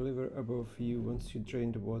supposed to be a lever above you once you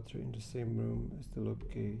drain the water in the same room as the lock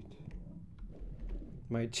gate?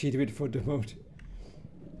 Might cheat with photo mode.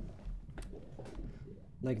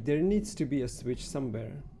 Like, there needs to be a switch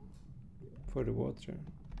somewhere for the water,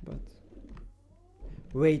 but...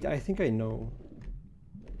 Wait, I think I know.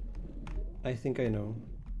 I think I know.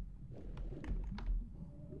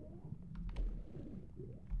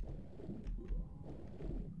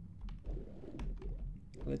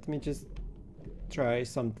 Let me just try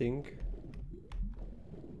something.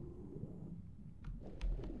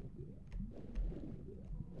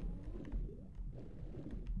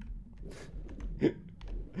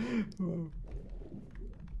 Wow.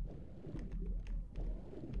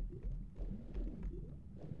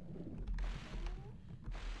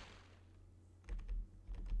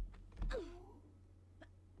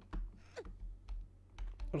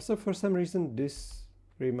 Also, for some reason, this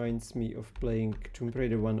reminds me of playing Tomb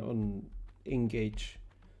Raider 1 on Engage.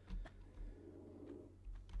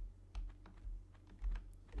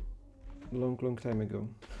 Long time ago.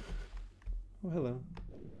 Oh, hello.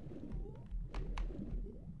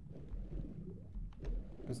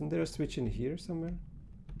 Wasn't there a switch in here somewhere?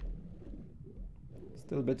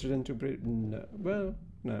 Still better than Tomb Raider? No. Well,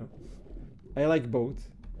 no. I like both.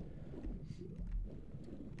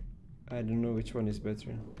 I don't know which one is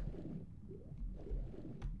better.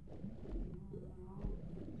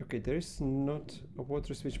 Okay, there is not a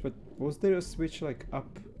water switch, but was there a switch like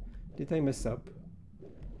up? Did I mess up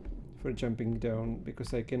for jumping down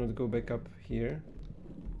because I cannot go back up here?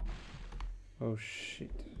 Oh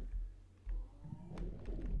shit.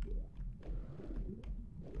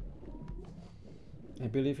 I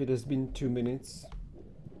believe it has been 2 minutes.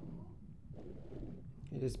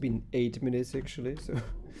 It has been 8 minutes actually, so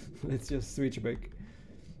let's just switch back.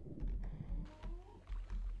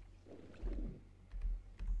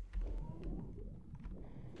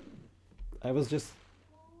 I was just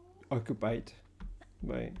occupied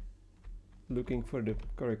by looking for the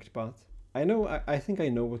correct path. I think I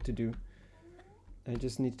know what to do. I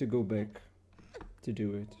just need to go back to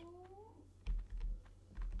do it.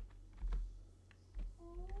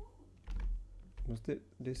 Was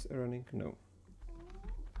this running? No.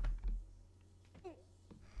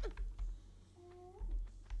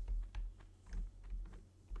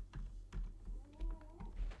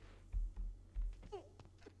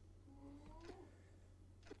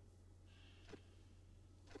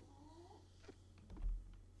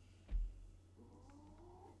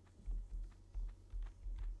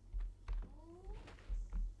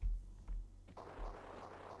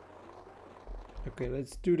 Okay,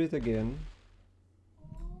 let's do that again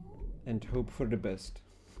and hope for the best.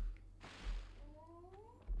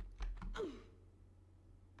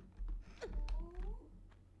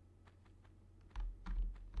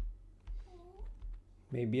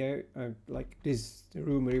 Maybe I like this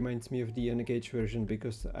room reminds me of the N-Gage version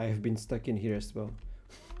because I have been stuck in here as well.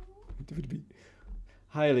 It would be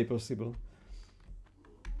highly possible.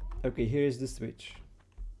 Okay, here is the switch.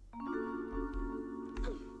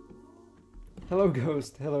 Hello,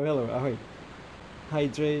 Ghost. Hello, hello. Ahoy.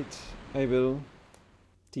 Hydrate. I will.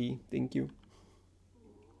 Tea. Thank you.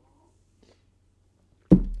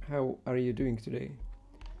 How are you doing today?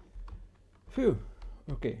 Phew.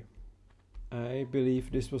 Okay. I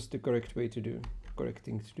believe this was the correct way to do. Correct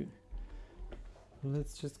thing to do.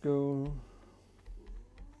 Let's just go.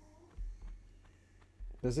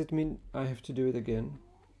 Does it mean I have to do it again?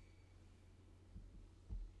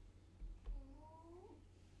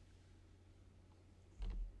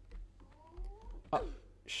 Ah,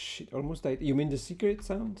 shit, almost died. You mean the secret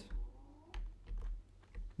sound?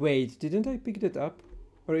 Wait, didn't I pick that up?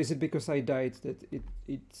 Or is it because I died that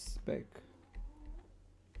it's back?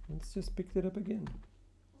 Let's just pick that up again.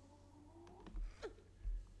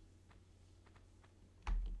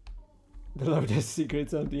 The loudest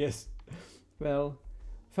secret sound, yes. Well,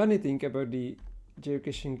 funny thing about the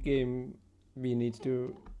geocaching game, we need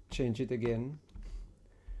to change it again.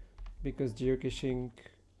 Because geocaching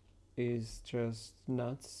is just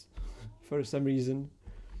nuts for some reason.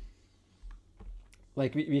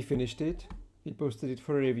 Like we finished it, we posted it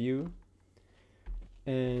for a review,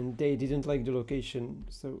 and they didn't like the location,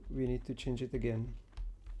 so we need to change it again.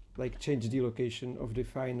 Like change the location of the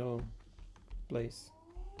final place.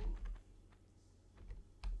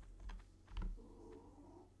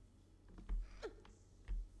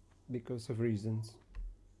 Because of reasons.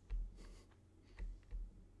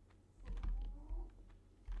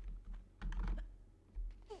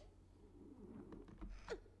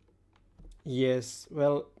 Yes,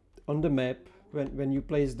 well, on the map, when you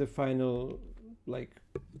place the final, like,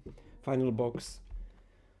 final box,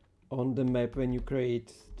 on the map when you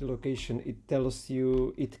create the location, it tells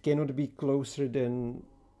you it cannot be closer than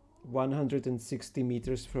 160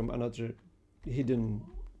 meters from another hidden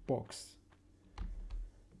box.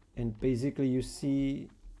 And basically you see,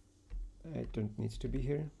 I don't need to be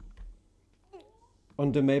here.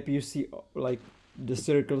 On the map you see like the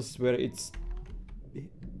circles where it's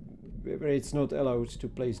not allowed to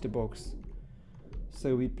place the box.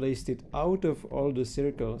 So we placed it out of all the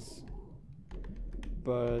circles,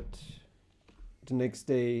 but the next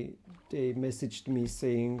day they messaged me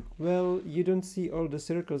saying, well, you don't see all the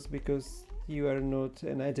circles because you are not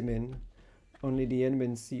an admin. Only the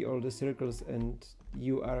admins see all the circles and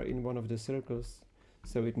you are in one of the circles,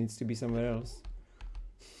 so it needs to be somewhere else.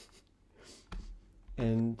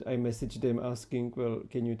 And I messaged them asking, well,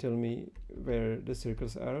 can you tell me where the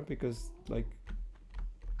circles are? Because, like,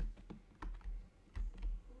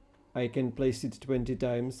 I can place it 20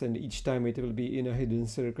 times and each time it will be in a hidden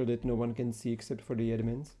circle that no one can see except for the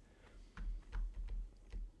admins.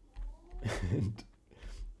 And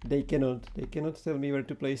they cannot tell me where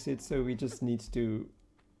to place it, so we just need to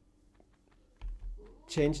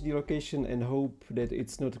change the location and hope that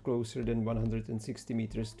it's not closer than 160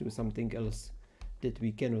 meters to something else that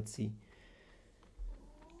we cannot see.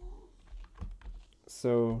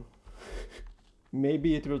 So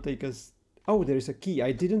maybe it will take us. Oh, there is a key.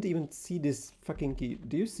 I didn't even see this fucking key.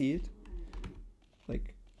 Do you see it?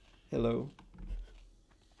 Like, hello.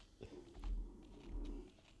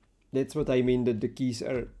 That's what I mean, that the keys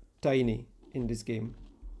are tiny in this game.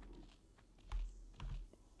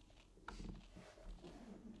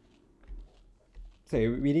 So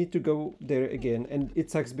we need to go there again, and it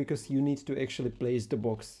sucks because you need to actually place the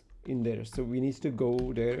box in there. So we need to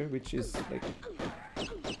go there, which is like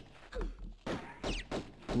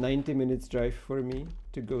 90 minutes drive for me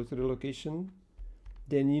to go to the location.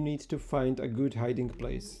 Then you need to find a good hiding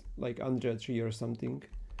place, like under a tree or something.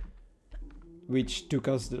 Which took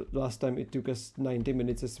us, the last time it took us 90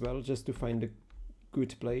 minutes as well, just to find a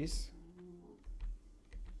good place.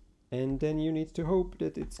 And then you need to hope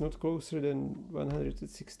that it's not closer than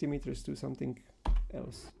 160 meters to something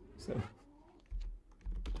else. So,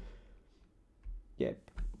 yep,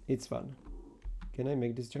 it's fun. Can I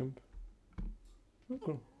make this jump? Oh,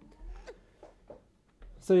 cool.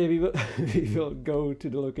 So yeah, we will go to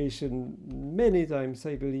the location many times,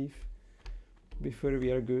 I believe, before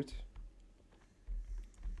we are good.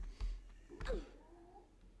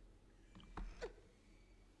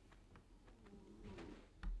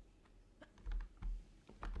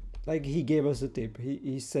 Like, he gave us a tip.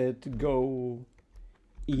 He said go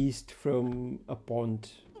east from a pond.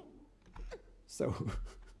 So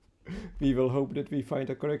we will hope that we find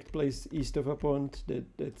a correct place east of a pond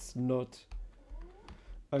that's not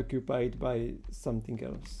occupied by something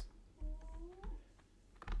else.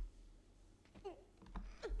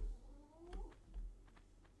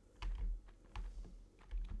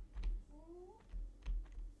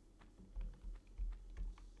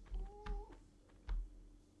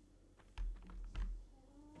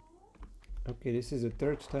 Okay, this is the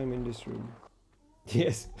third time in this room.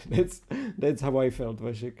 Yes, that's how I felt,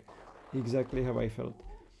 Vashik. Exactly how I felt.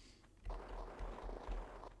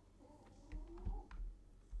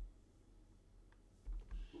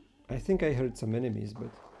 I think I heard some enemies,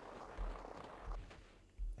 but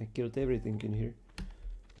I killed everything in here.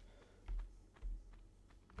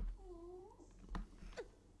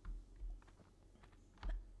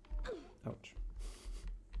 Ouch.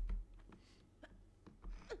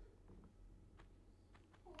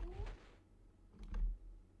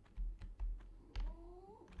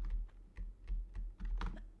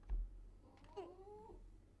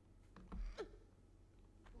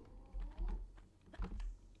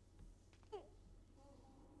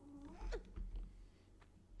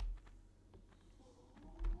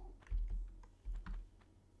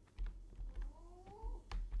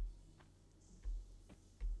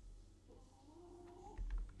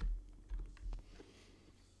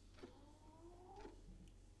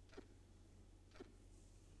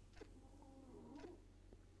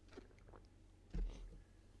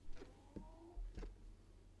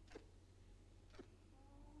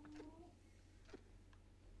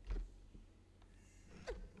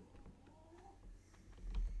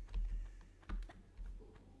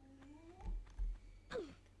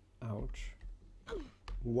 Ouch.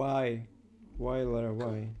 Why? Why, Lara,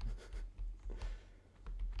 why?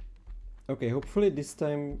 Okay, hopefully this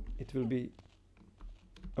time it will be...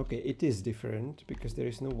 Okay, it is different because there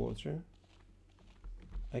is no water.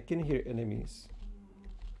 I can hear enemies.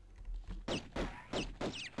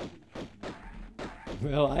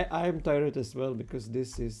 Well, I'm tired as well because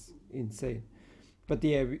this is insane. But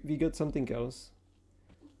yeah, we got something else.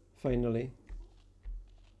 Finally.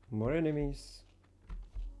 More enemies.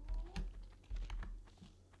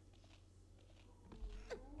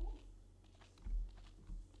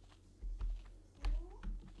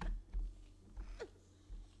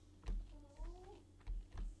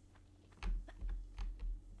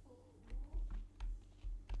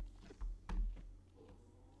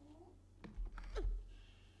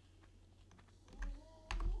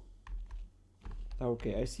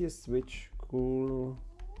 Okay, I see a switch. Cool.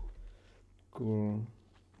 Cool.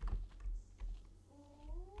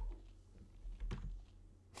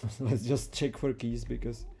 Let's just check for keys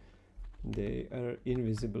because they are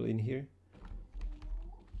invisible in here.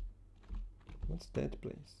 What's that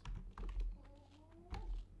place?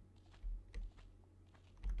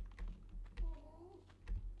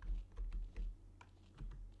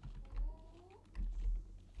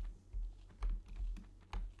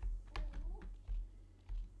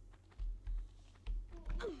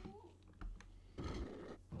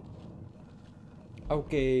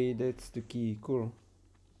 Okay, that's the key. Cool.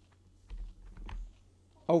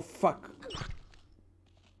 Oh, fuck.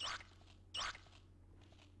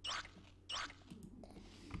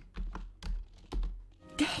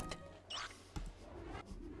 Dead.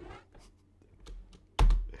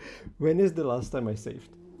 When is the last time I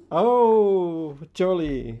saved? Oh,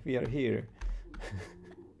 jolly. We are here.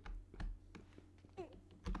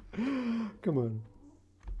 Come on.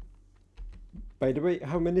 By the way,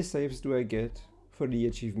 how many saves do I get for the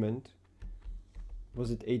achievement?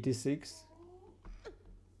 Was it 86?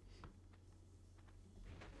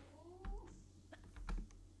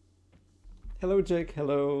 Hello Jack,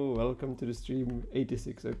 hello, welcome to the stream.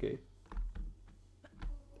 86, okay.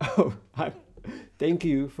 Oh, thank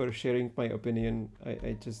you for sharing my opinion.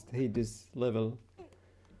 I just hate this level.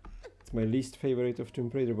 It's my least favorite of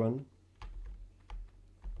Tomb Raider 1.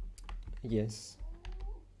 Yes.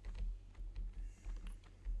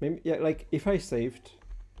 Maybe, yeah, like if I saved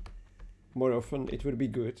more often it would be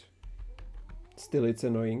good. Still it's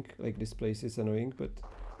annoying, like this place is annoying, but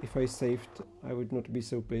if I saved I would not be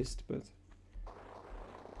so pissed, but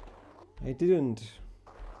I didn't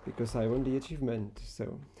because I won the achievement,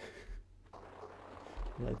 so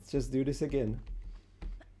let's just do this again.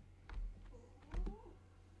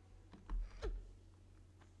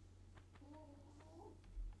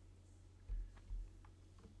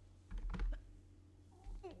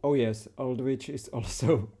 Oh yes, Aldwych is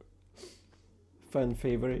also fan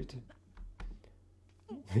favorite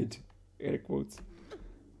with air quotes.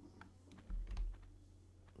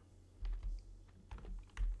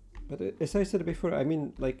 But as I said before, I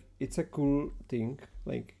mean, like, it's a cool thing,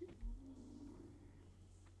 like,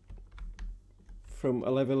 from a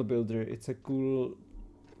level builder, it's a cool,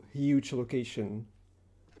 huge location.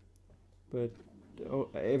 But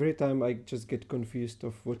every time I just get confused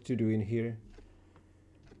of what to do in here.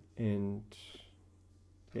 And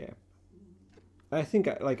yeah, I think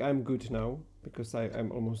I'm good now because I'm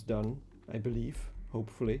almost done, I believe,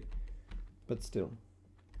 hopefully, but still.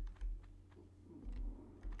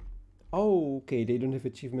 Oh, okay, they don't have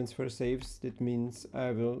achievements for saves. That means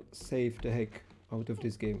I will save the heck out of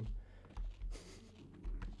this game.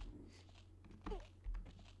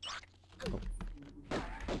 Oh.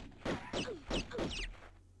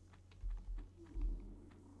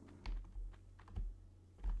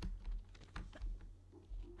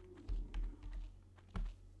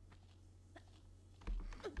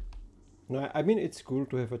 No, I mean, it's cool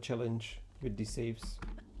to have a challenge with the saves.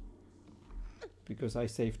 Because I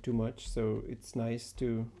save too much, so it's nice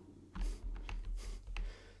to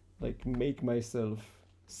like make myself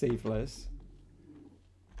save less.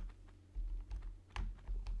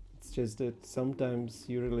 It's just that sometimes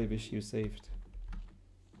you really wish you saved.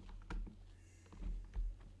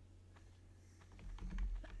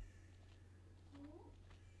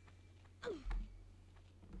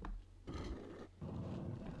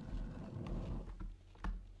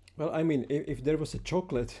 Well, I mean, if there was a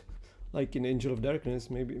chocolate, like in Angel of Darkness,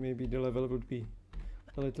 maybe the level would be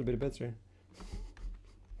a little bit better.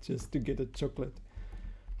 Just to get a chocolate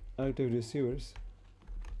out of the sewers.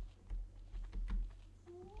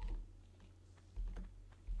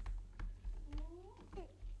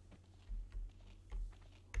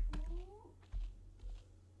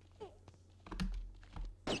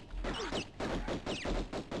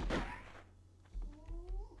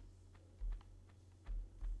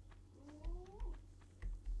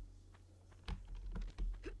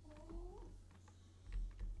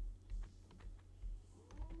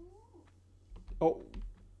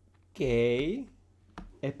 Okay.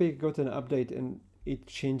 Epic got an update and it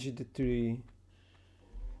changed it to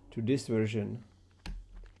this version.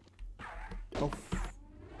 Oh,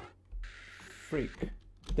 freak.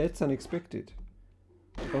 That's unexpected.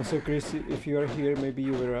 Also, Chris, if you are here, maybe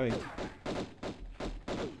you were right.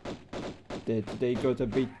 That they got a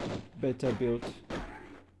bit better build.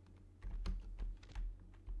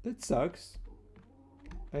 That sucks.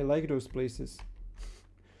 I like those places.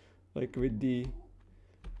 Like with the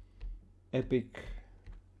epic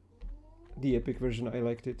version, I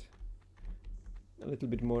liked it a little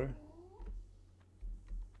bit more.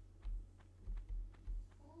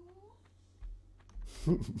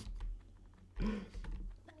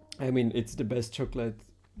 I mean, it's the best chocolate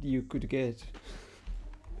you could get.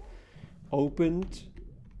 Opened,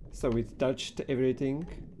 so it touched everything.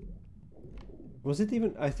 Was it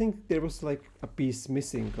even? I think there was like a piece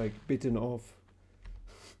missing, like bitten off,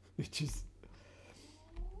 which is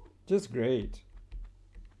just great.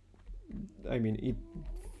 I mean,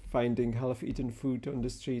 finding half-eaten food on the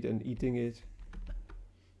street and eating it.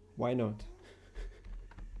 Why not?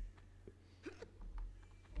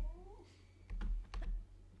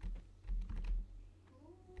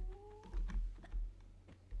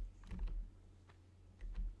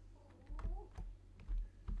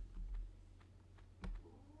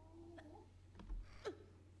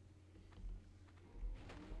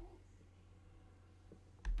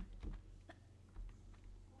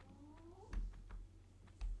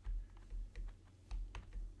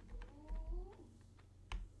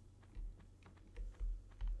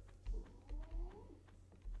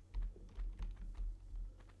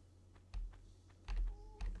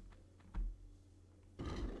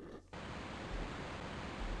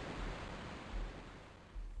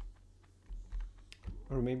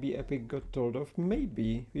 Or maybe Epic got told off.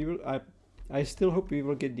 Maybe we will. I still hope we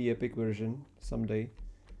will get the Epic version someday,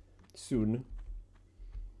 soon.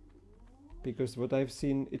 Because what I've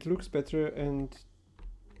seen, it looks better, and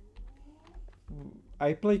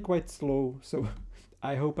I play quite slow, so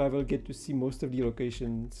I hope I will get to see most of the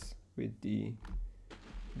locations with the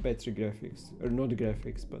better graphics, or not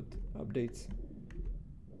graphics, but updates.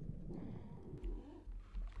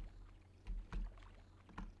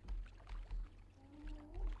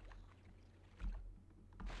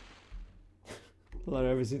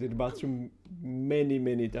 Lara visited the bathroom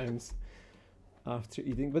many times after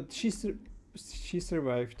eating, but she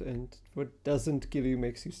survived, and what doesn't kill you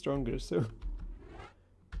makes you stronger, so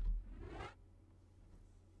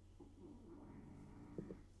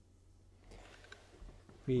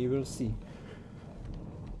we will see.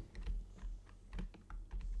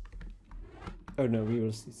 Oh no, we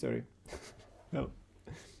will see, sorry. No.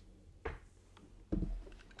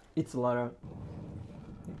 It's Lara.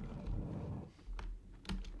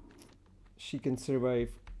 She can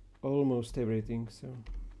survive almost everything, so...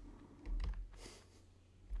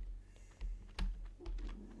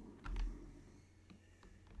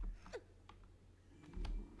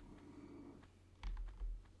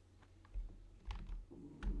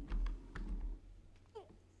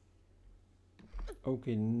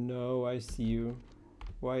 Okay, now I see you.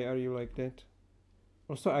 Why are you like that?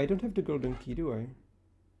 Also, I don't have the golden key, do I?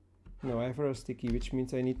 No, I have a rusty key, which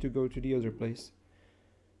means I need to go to the other place.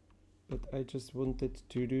 But I just wanted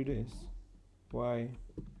to do this. Why?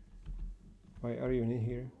 Why are you in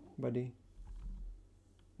here, buddy?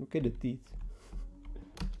 Look at the teeth.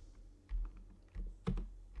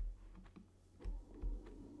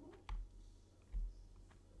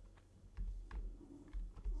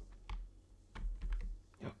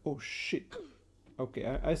 Oh shit.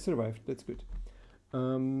 Okay, I survived. That's good.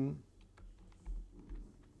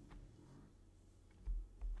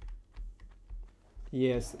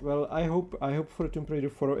 Yes, well, I hope for Tomb Raider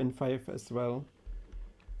 4 and 5 as well.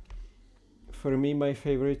 For me, my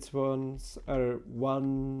favorites ones are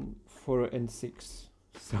 1, 4 and 6.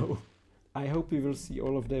 So I hope we will see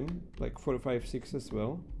all of them, like 4, 5, 6 as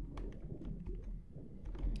well.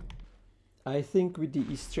 I think with the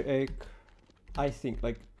Easter egg, I think,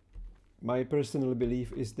 like, my personal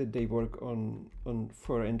belief is that they work on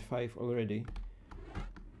 4 and 5 already.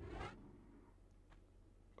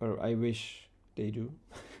 Or I wish they do.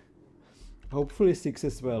 Hopefully 6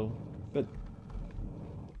 as well. But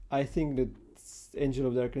I think that Angel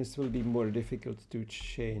of Darkness will be more difficult to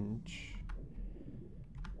change.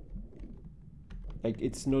 Like,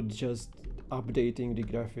 it's not just updating the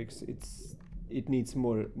graphics, it needs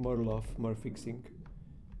more love, more fixing.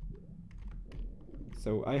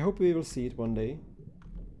 So I hope we will see it one day,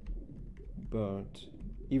 but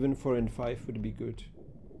even 4 and 5 would be good.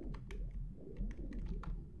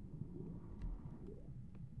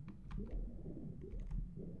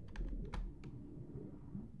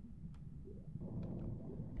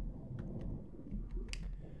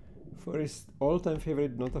 For his all-time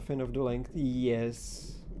favorite, not a fan of the length,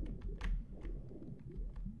 yes.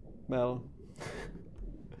 Well,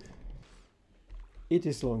 it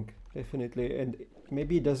is long, definitely, and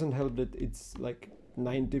maybe it doesn't help that it's like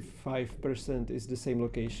 95% is the same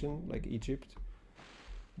location, like Egypt,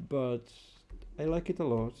 but I like it a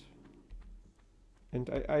lot. And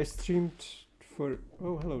I streamed for...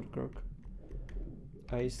 Oh, hello, Croc.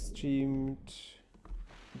 I streamed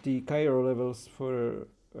the Cairo levels for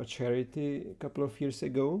a charity a couple of years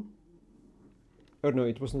ago. Or no,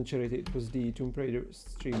 it wasn't charity, it was the Tomb Raider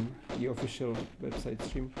stream, the official website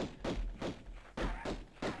stream.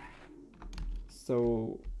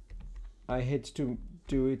 So I had to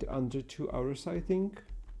do it under 2 hours, I think.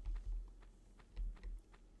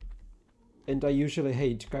 And I usually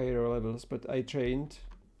hate Cairo levels, but I trained.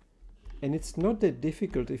 And it's not that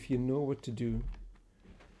difficult if you know what to do.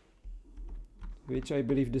 Which I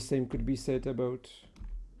believe the same could be said about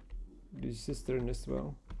the Cistern as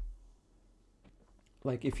well.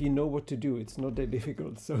 Like, if you know what to do, it's not that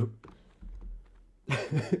difficult, so...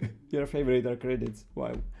 Your favorite are credits.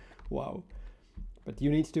 Wow. Wow. But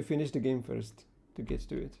you need to finish the game first to get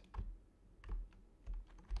to it.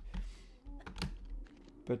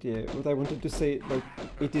 But yeah, what I wanted to say, like,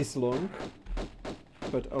 it is long,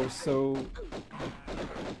 but also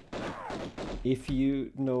if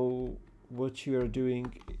you know what you are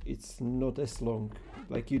doing, it's not as long.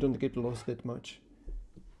 Like, you don't get lost that much,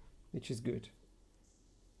 which is good.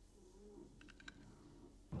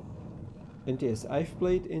 And yes, I've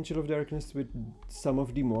played Angel of Darkness with some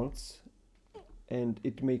of the mods, and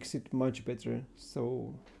it makes it much better,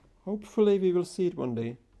 so hopefully we will see it one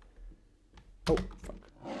day. Oh, fuck.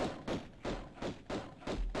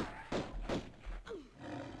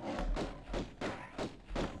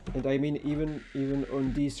 And I mean, even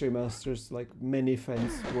on these remasters, like, many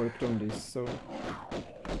fans worked on this, so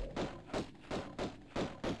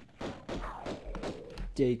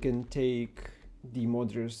they can take the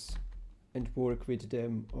modders and work with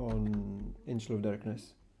them on Angel of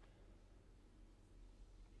Darkness.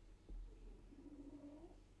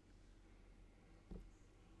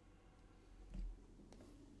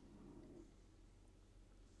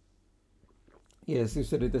 Yes, you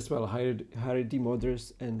said it as well. Hire the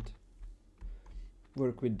modders and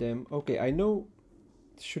work with them. Okay, I know.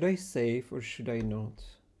 Should I save or should I not?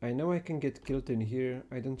 I know I can get killed in here.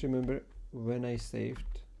 I don't remember when I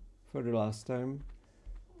saved for the last time.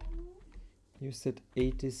 You said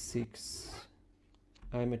 86.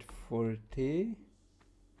 I'm at 40.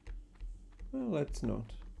 Well, let's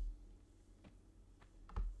not.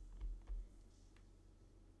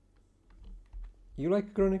 You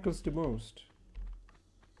like Chronicles the most?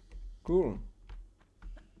 Cool.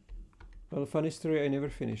 Well, funny story, I never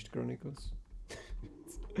finished Chronicles.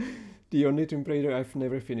 The only Tomb Raider I've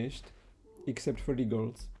never finished, except for the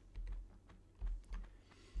golds.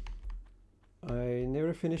 I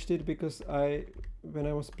never finished it because when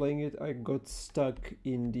I was playing it, I got stuck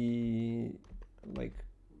in the, like,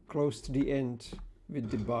 close to the end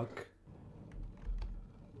with the bug.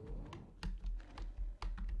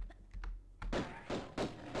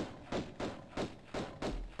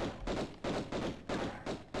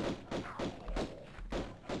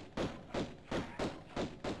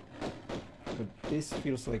 But this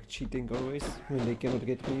feels like cheating always when they cannot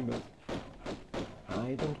get me, but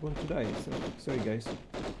I don't want to die, so sorry guys.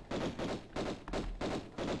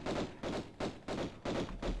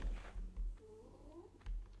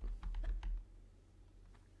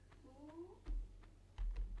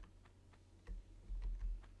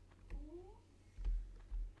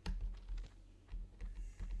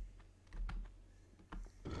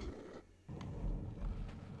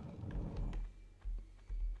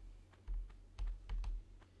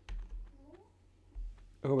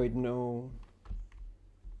 Oh wait, no.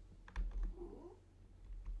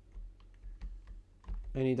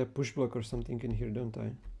 I need a push block or something in here, don't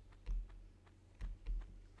I?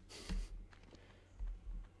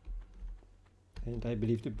 And I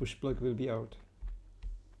believe the push block will be out.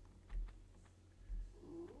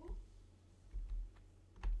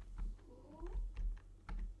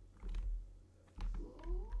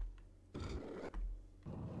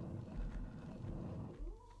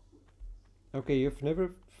 Okay, you've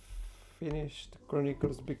never finished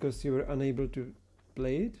Chronicles because you were unable to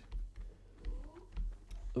play it?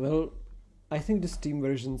 Well, I think the Steam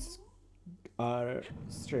versions are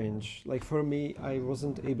strange. Like for me, I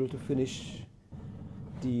wasn't able to finish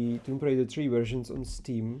the Tomb Raider 3 versions on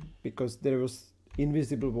Steam because there was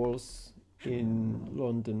invisible walls in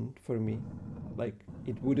London for me. Like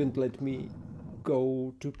it wouldn't let me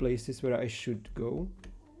go to places where I should go.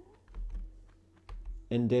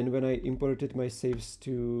 And then when I imported my saves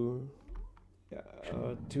to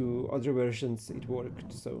other versions, it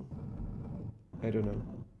worked. So I don't know.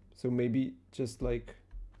 So maybe just like,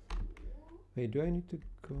 wait, do I need to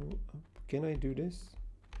go up? Can I do this?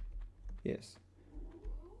 Yes.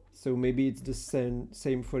 So maybe it's the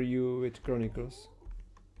same for you with Chronicles.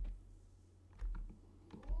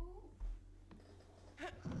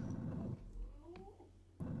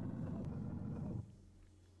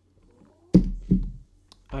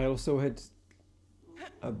 I also had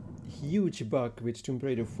a huge bug with Tomb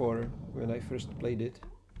Raider 4 when I first played it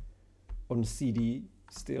on CD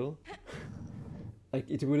still. Like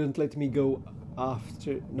it wouldn't let me go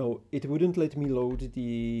after, no, it wouldn't let me load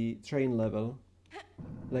the train level.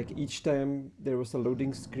 Like each time there was a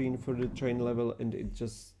loading screen for the train level and it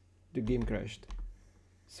just, the game crashed.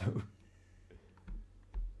 So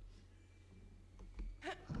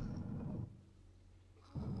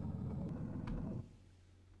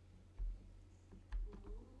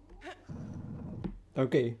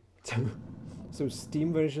okay, so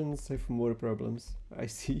Steam versions have more problems, I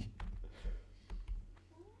see.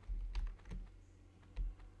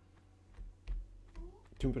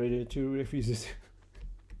 Tomb Raider 2 refuses.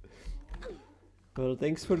 Well,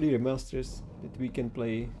 thanks for the remasters that we can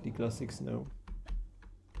play the classics now.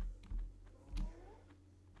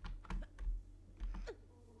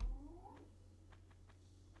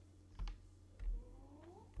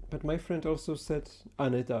 But my friend also said,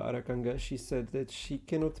 Aneta Arakanga, she said that she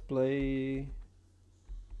cannot play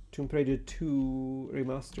Tomb Raider 2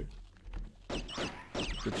 Remastered.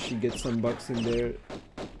 That she gets some bugs in there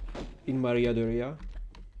in Maria Doria.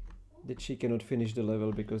 That she cannot finish the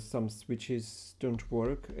level because some switches don't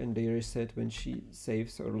work and they reset when she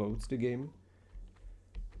saves or loads the game.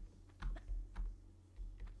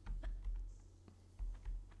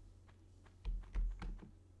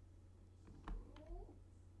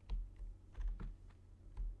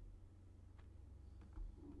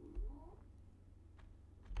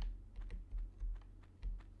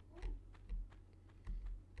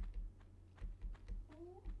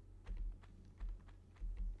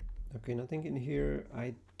 Okay, nothing in here.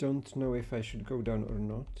 I don't know if I should go down or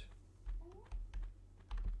not.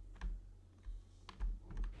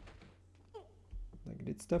 Like,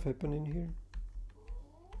 did stuff happen in here?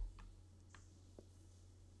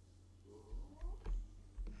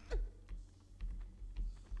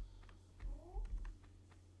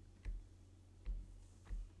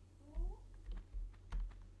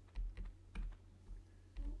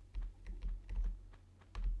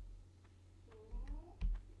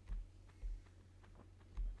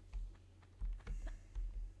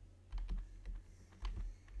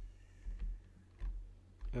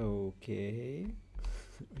 Okay.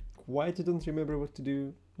 Quite don't remember what to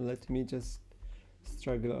do. Let me just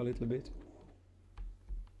struggle a little bit.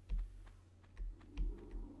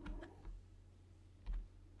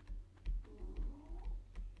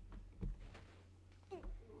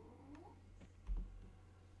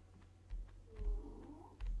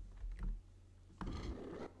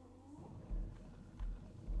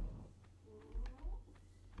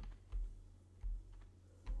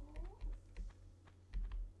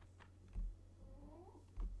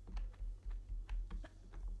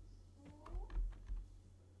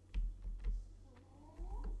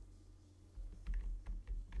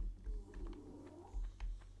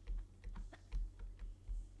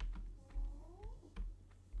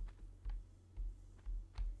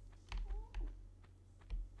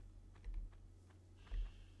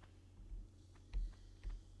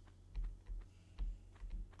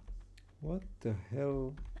 What the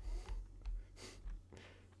hell?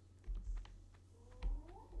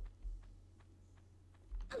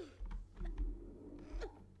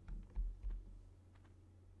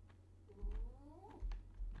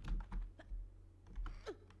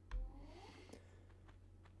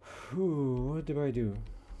 What do I do?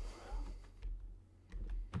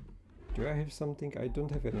 Do I have something? I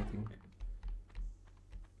don't have anything.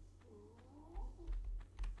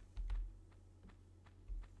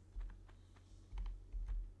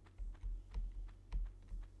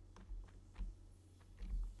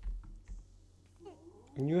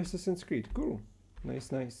 A new Assassin's Creed, cool.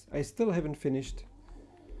 Nice, nice. I still haven't finished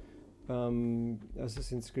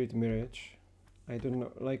Assassin's Creed Mirage. I don't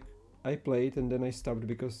know, like, I played and then I stopped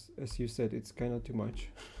because, as you said, it's kind of too much.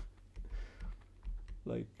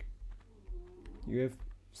 Like, you have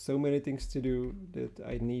so many things to do that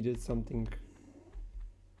I needed something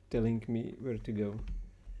telling me where to go.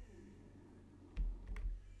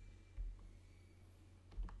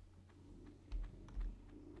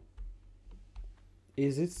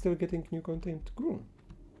 Is it still getting new content? Cool.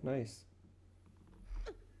 Nice.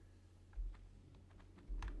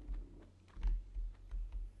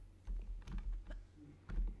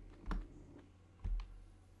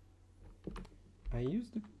 I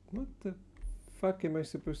used it. What the fuck am I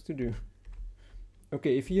supposed to do?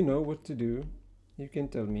 Okay, if you know what to do, you can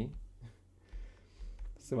tell me.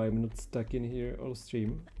 So I'm not stuck in here all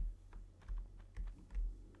stream.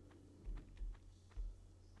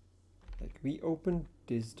 Like, we opened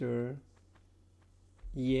this door.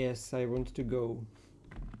 Yes, I want to go.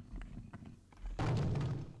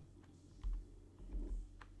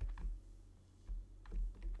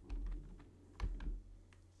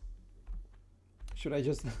 Should I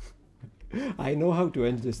just... I know how to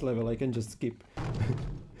end this level, I can just skip.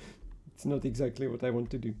 It's not exactly what I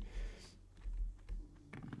want to do.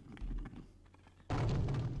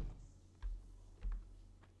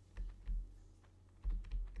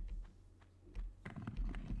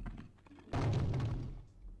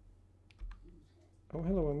 Oh,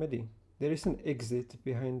 hello, meaty. There is an exit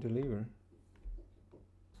behind the lever.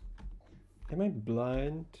 Am I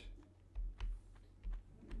blind?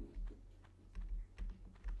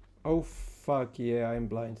 Oh fuck yeah, I'm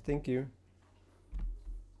blind. Thank you.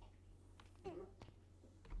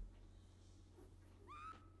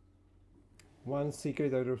 One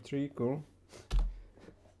secret out of 3, cool.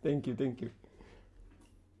 Thank you, thank you.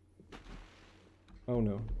 Oh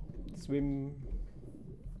no. Swim.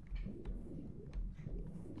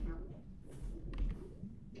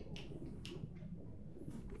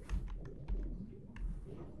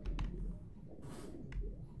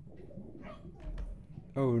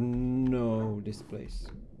 Oh no, this place.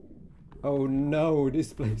 Oh no,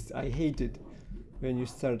 this place. I hate it when you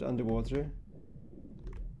start underwater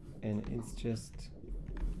and it's just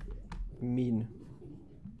mean.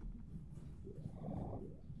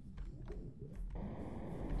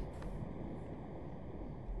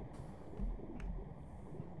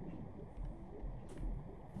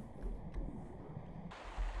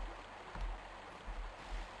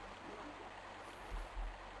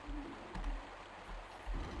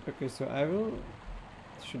 Okay, so I will...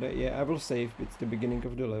 Should I? Yeah, I will save. It's the beginning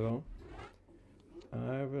of the level.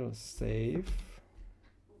 I will save.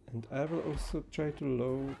 And I will also try to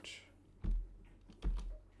load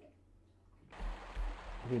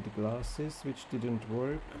with glasses, which didn't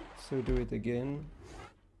work. So do it again.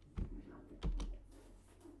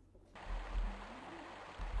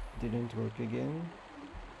 Didn't work again.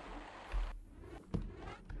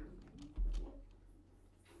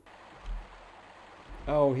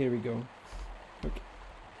 Oh, here we go. Okay,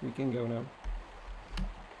 we can go now.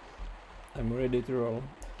 I'm ready to roll.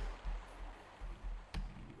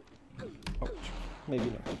 Ouch. Maybe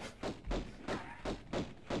not.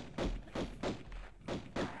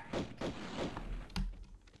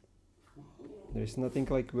 There's nothing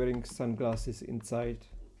like wearing sunglasses inside,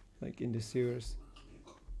 like in the sewers.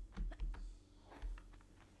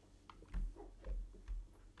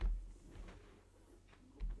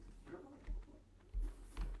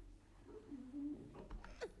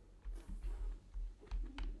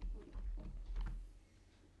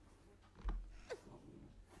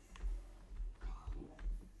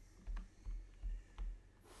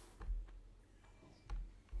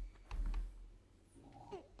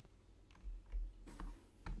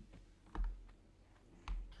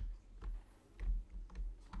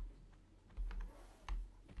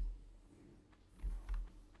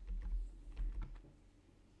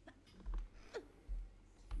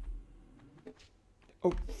 Oh,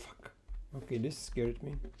 fuck. Okay, this scared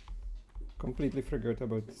me. Completely forgot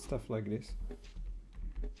about stuff like this.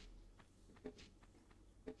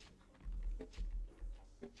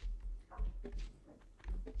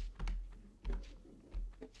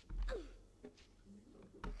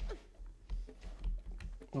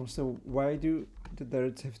 Also, why do the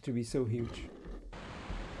darts have to be so huge?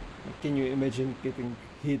 Can you imagine getting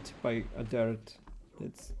hit by a dart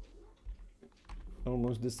that's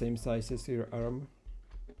almost the same size as your arm?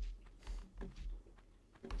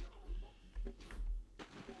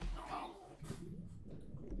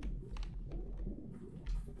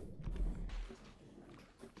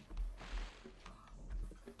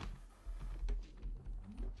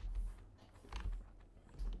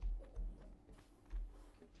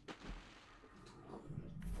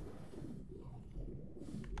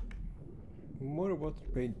 More water.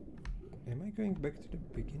 Wait, am I going back to the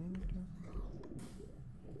beginning?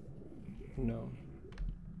 No.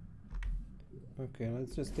 Okay,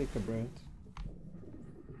 let's just take a breath.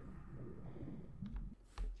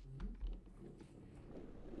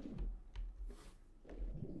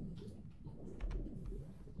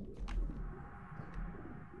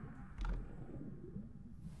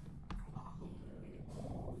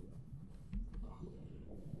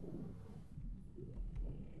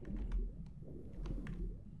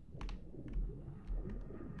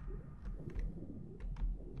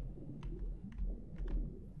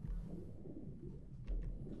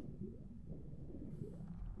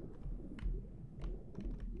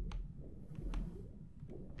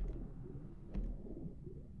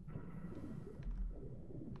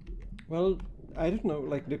 Well, I don't know,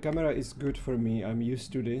 like the camera is good for me, I'm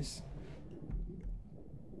used to this.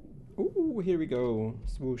 Ooh, here we go,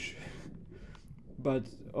 swoosh. But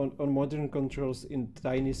on modern controls in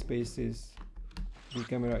tiny spaces, the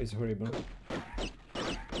camera is horrible.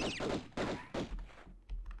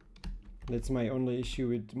 That's my only issue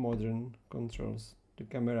with modern controls. The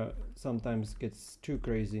camera sometimes gets too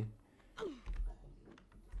crazy.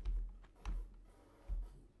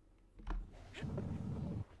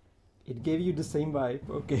 It gave you the same vibe,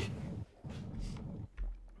 okay.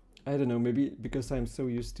 I don't know, maybe because I'm so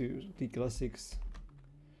used to the classics,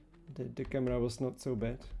 the camera was not so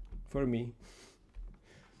bad for me.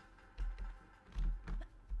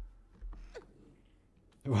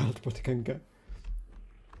 Wild Potkanka.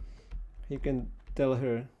 You can tell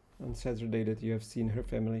her on Saturday that you have seen her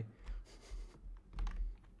family.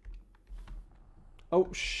 Oh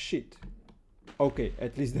shit. Okay,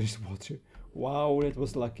 at least there is water. Wow, that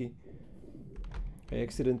was lucky. I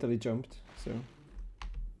accidentally jumped, so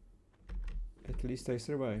at least I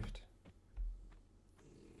survived.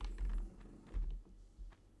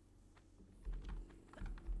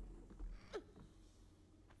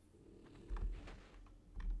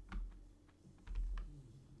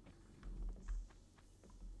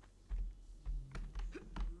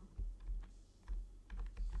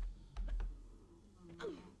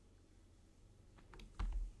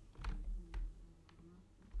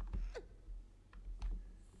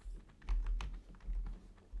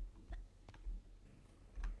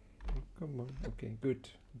 Come on, okay, good,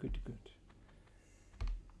 good, good.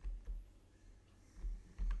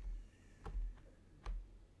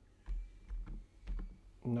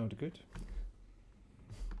 Not good.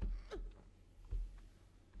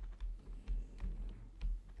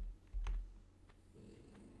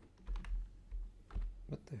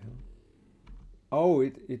 What the hell? Oh,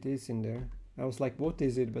 it is in there. I was like, what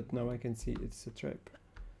is it? But now I can see it's a trap.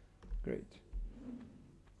 Great.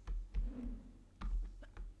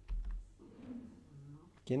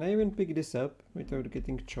 Can I even pick this up without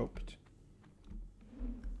getting chopped?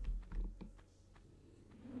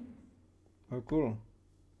 Oh, cool.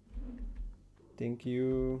 Thank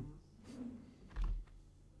you.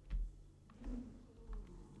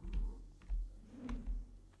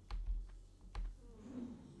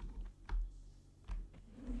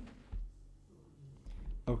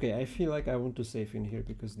 Okay, I feel like I want to save in here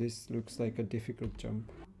because this looks like a difficult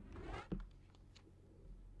jump.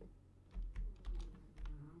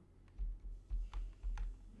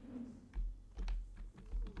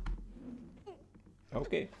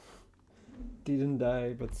 Okay. Didn't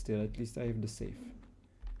die, but still, at least I have the save.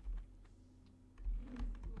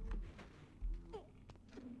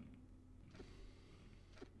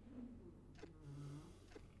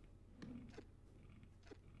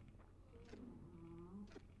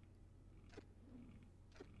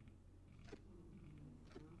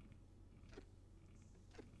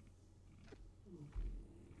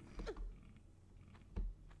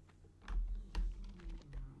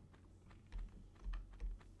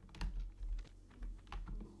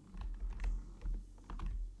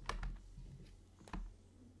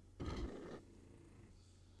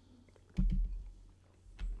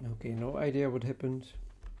 Okay, no idea what happened.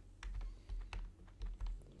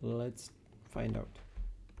 Let's find out.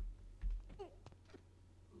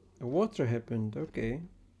 Water happened, okay.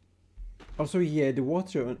 Also, yeah, the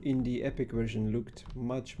water in the epic version looked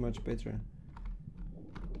much better.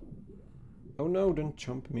 Oh no, don't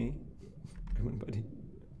jump me. Come on, buddy.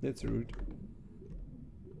 That's rude.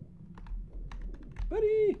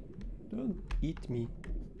 Buddy! Don't eat me.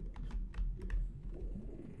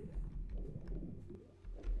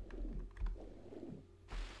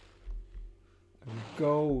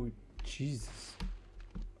 Go! Jesus.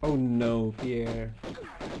 Oh no, Pierre.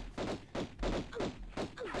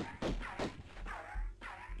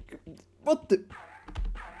 What the?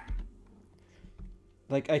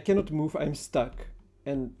 Like, I cannot move, I'm stuck.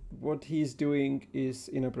 And what he's doing is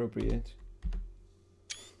inappropriate.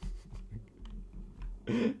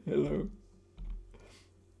 Hello.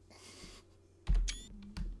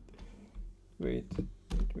 Wait.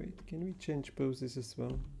 Can we change poses as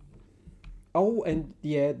well? Oh, and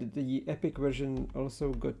yeah, the epic version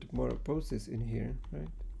also got more poses in here, right?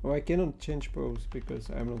 Oh, I cannot change pose because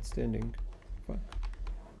I'm not standing. Fuck.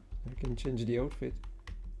 I can change the outfit.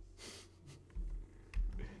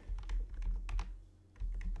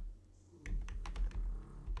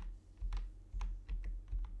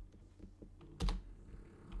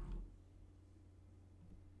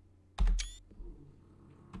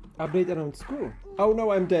 Update around school. Oh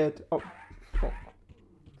no, I'm dead. Oh. Oh.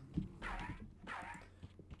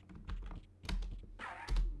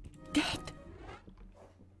 Dead.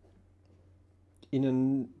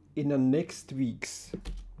 In a next week's.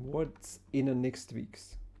 What's in a next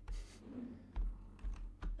week's?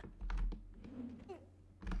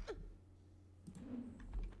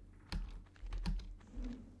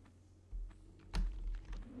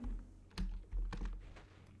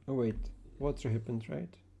 Oh wait, water happened,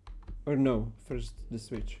 right? Or no, first the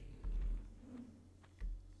switch.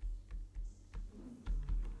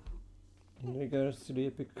 In regards to the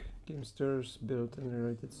epic game stars built and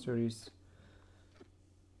narrated stories.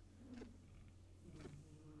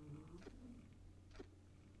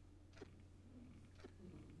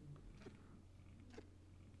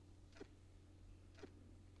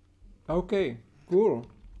 Okay, cool.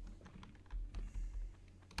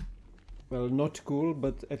 Well, not cool,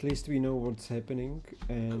 but at least we know what's happening,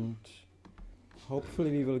 and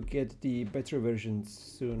hopefully we will get the better versions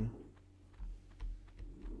soon.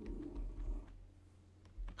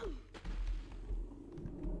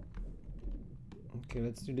 Okay,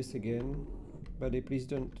 let's do this again. Buddy, please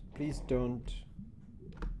don't.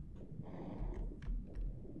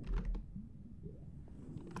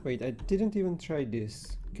 Wait, I didn't even try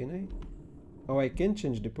this. Can I? Oh, I can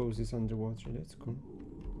change the poses underwater. That's cool.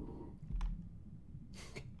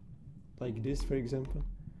 Like this, for example.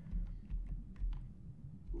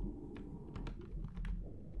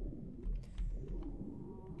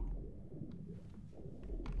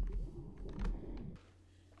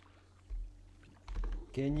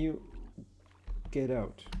 Can you get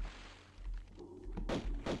out?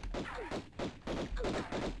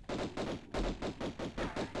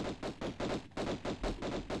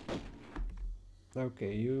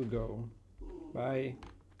 Okay, you go. Bye.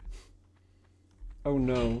 Oh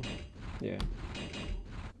no. Yeah.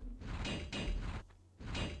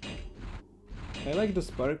 I like the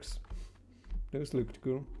sparks. Those looked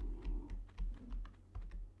cool.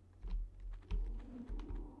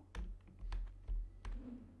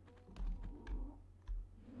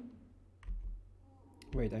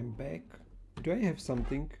 Wait, I'm back. Do I have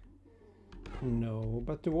something? No,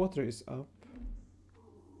 but the water is up.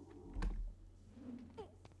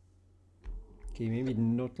 Okay, maybe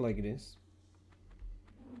not like this.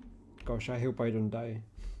 Gosh, I hope I don't die.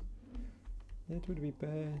 That would be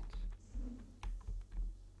bad.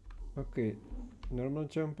 Okay, normal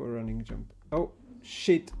jump or running jump? Oh,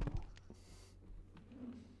 Shit.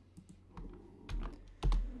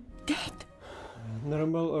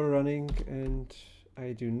 Normal or running, and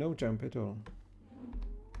I do no jump at all.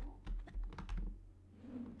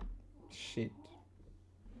 Shit.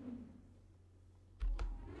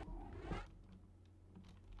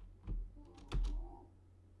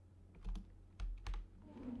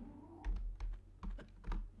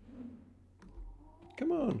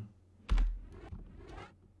 Come on.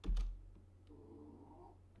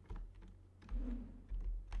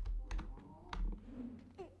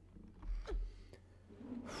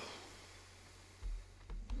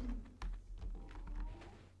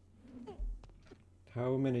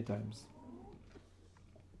 How many times?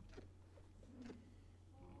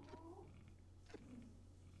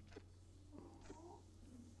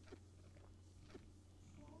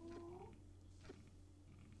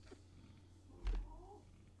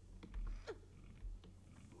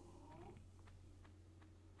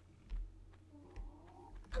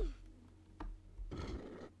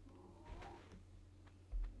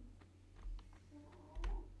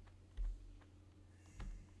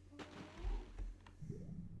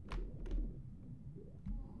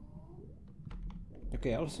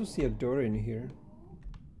 Okay, I also see a door in here.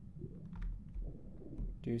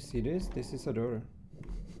 Do you see this? This is a door.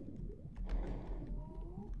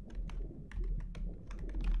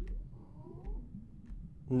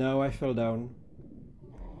 Now I fell down.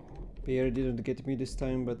 Pierre didn't get me this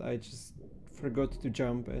time, but I just forgot to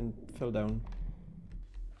jump and fell down.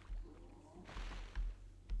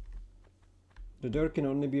 The door can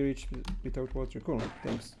only be reached without water. Cool,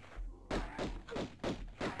 thanks.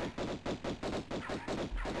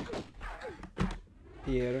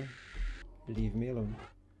 Pierre, leave me alone.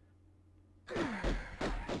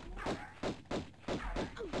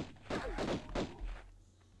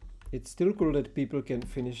 It's still cool that people can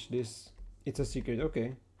finish this. It's a secret,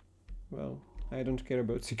 okay. Well, I don't care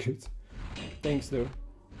about secrets. Thanks though.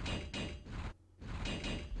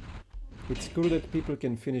 It's cool that people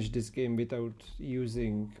can finish this game without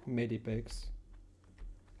using medipacks.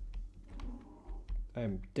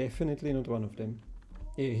 I'm definitely not one of them.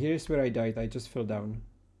 Here's where I died, I just fell down.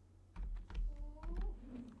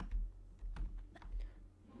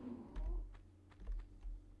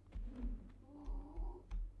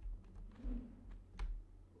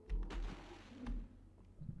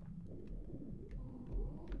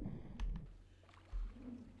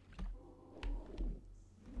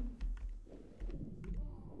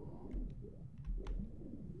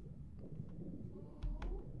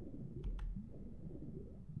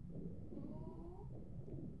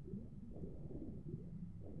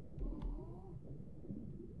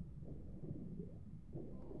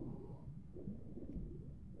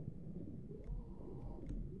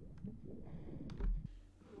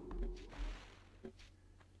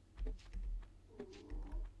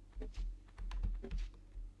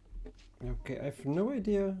 Okay, I have no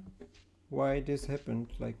idea why this happened.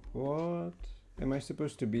 Like, what? Am I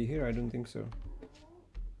supposed to be here? I don't think so.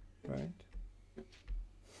 Right?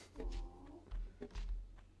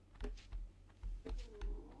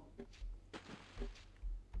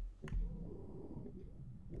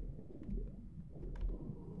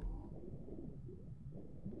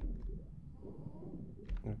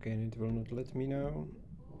 Okay, and it will not let me now.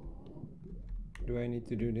 Do I need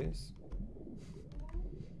to do this?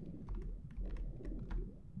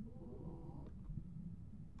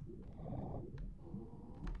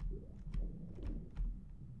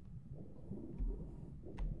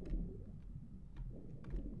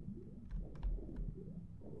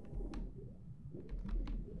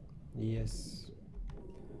 Yes.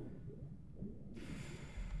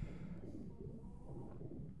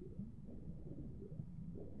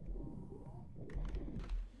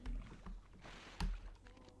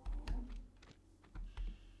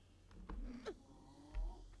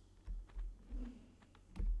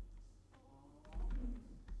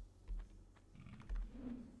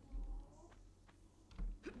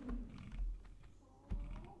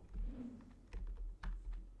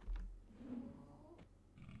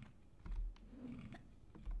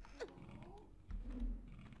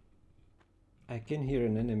 I can hear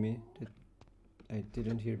an enemy that I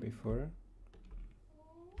didn't hear before.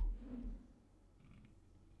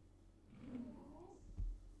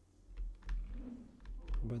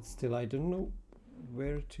 But still, I don't know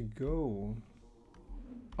where to go.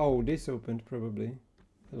 Oh, this opened probably.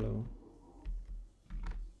 Hello.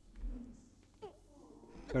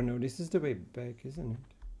 Oh no, this is the way back, isn't it?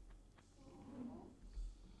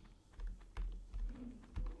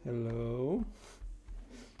 Hello?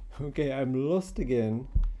 Okay, I'm lost again.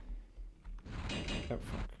 Oh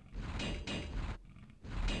fuck.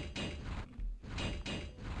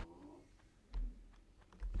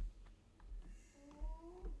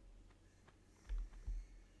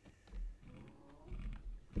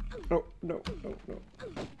 Oh, no, no, no.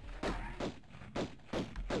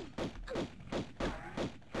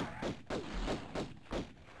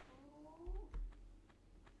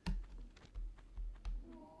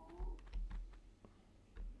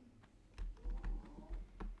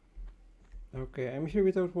 Okay, I'm here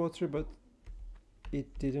without water, but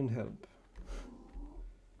it didn't help.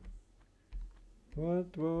 What?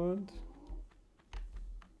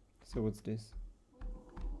 So what's this?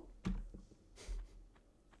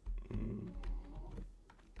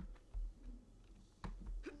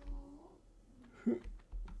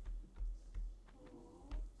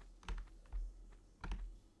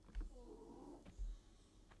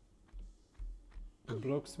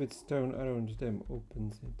 Blocks with stone around them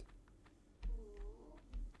opens it.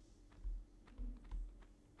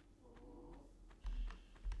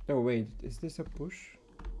 Oh wait, is this a push?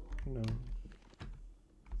 No.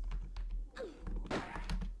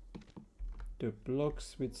 The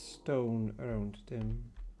blocks with stone around them.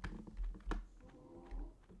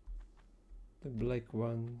 The black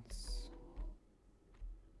ones.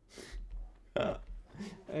 I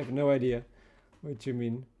have no idea what you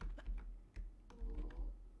mean.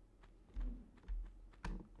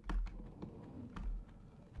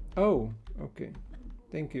 Oh, okay.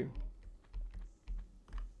 Thank you.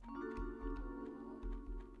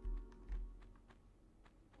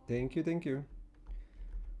 Thank you, thank you.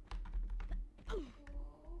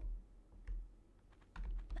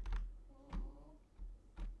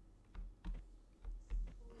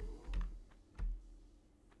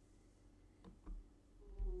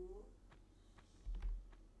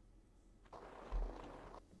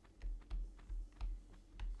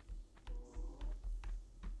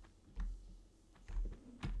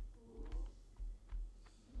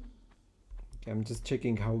 Okay, I'm just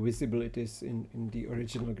checking how visible it is in the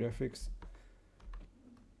original graphics.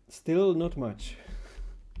 Still not much,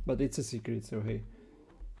 but it's a secret, so hey.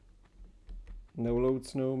 No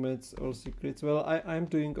loads, no meds, all secrets. Well, I'm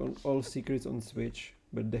doing on all secrets on Switch,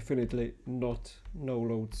 but definitely not no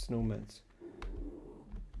loads, no meds.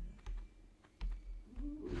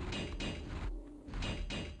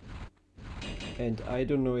 And I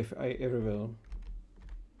don't know if I ever will.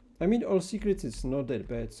 I mean, all secrets is not that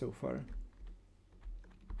bad so far.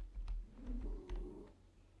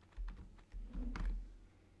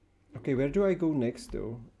 Okay, where do I go next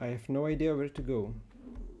though? I have no idea where to go.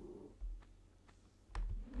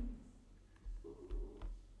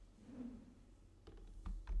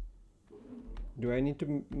 Do I need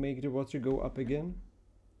to make the water go up again?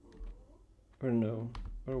 Or no?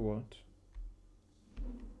 Or what?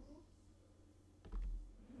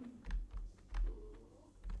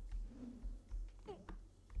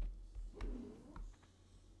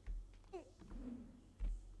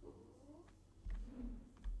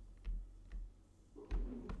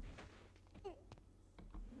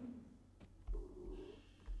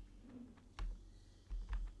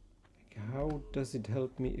 How does it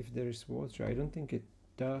help me if there is water? I don't think it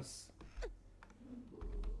does.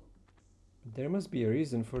 There must be a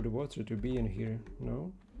reason for the water to be in here,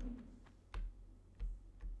 no?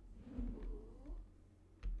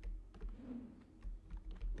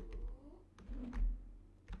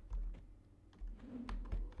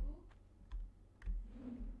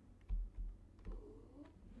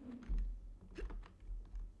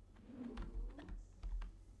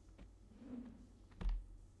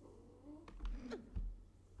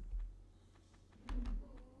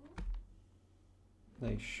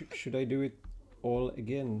 Like, should I do it all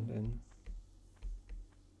again then?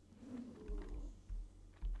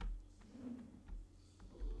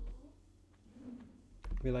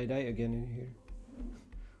 Will I die again in here?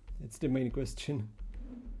 That's the main question.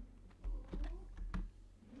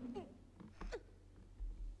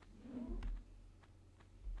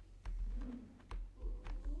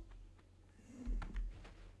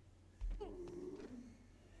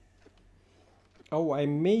 Oh,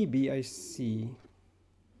 maybe I see.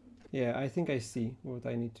 Yeah, I think I see what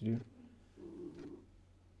I need to do.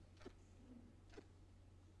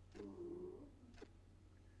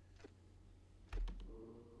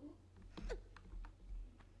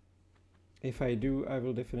 If I do, I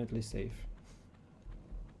will definitely save.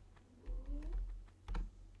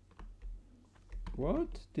 What?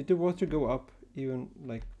 Did the water go up even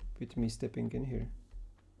like with me stepping in here?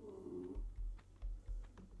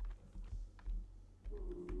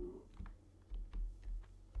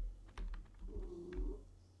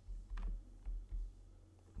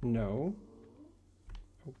 No.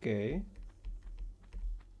 Okay.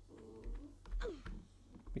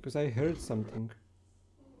 Because I heard something.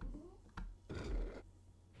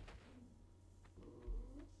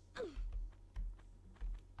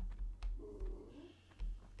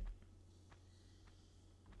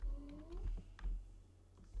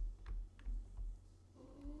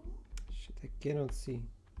 I cannot see.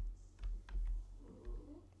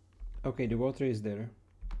 Okay, the water is there.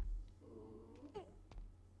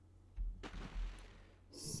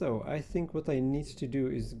 So I think what I need to do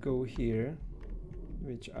is go here,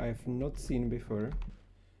 which I've not seen before.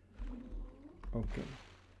 Okay.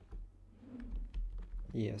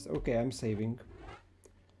 Yes, okay, I'm saving.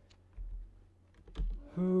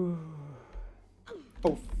 Oh,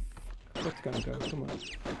 let's go, come on.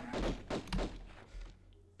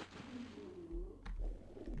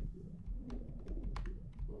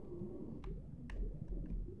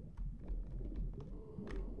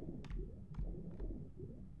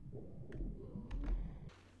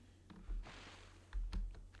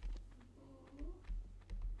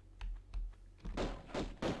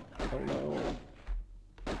 Oh no.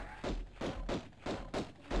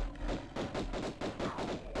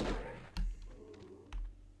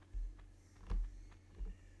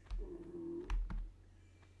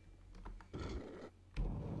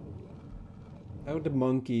 Oh, the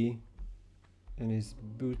monkey and his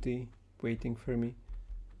booty waiting for me.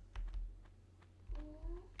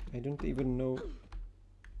 I don't even know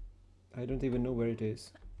where it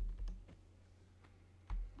is.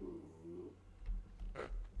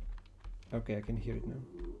 Okay, I can hear it now.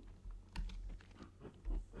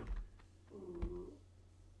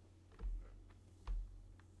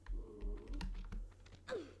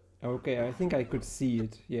 Okay, I think I could see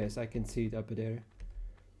it. Yes, I can see it up there.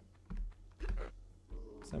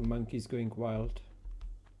 Some monkeys going wild.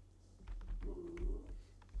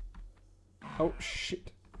 Oh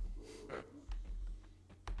shit.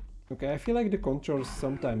 Okay, I feel like the controls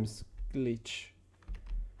sometimes glitch.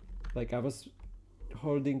 Like I was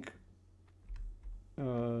holding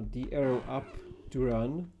the arrow up to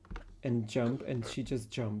run and jump, and she just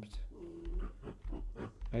jumped.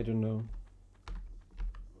 I don't know.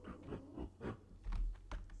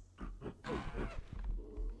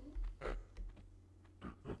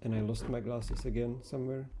 And I lost my glasses again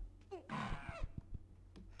somewhere.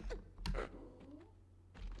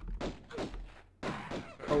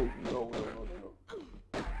 Oh no.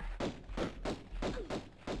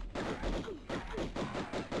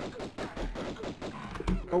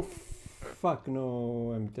 Oh fuck,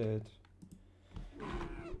 no, I'm dead.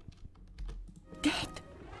 Dead.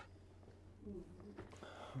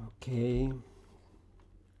 Okay.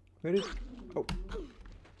 Where is... Oh.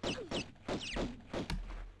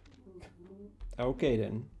 Okay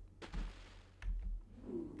then.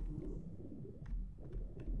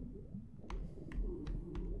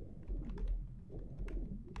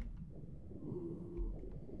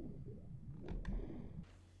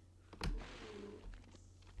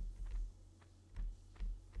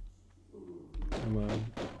 Come on.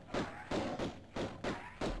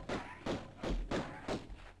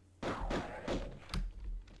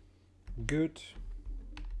 Good.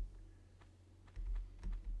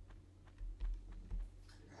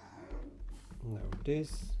 Now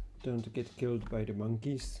this. Don't get killed by the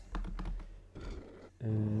monkeys.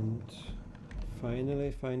 And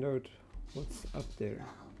finally find out what's up there.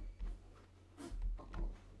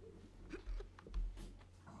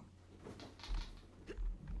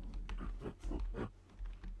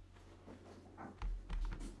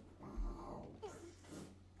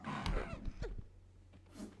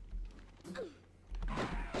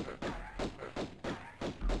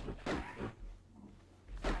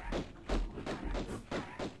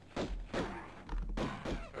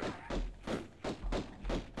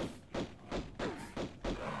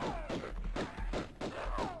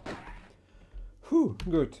 Whew,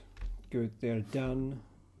 good, they're done.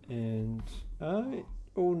 And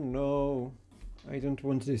oh no, I don't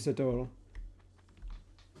want this at all.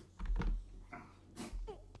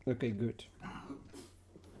 Okay, good.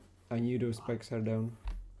 I knew those spikes are down.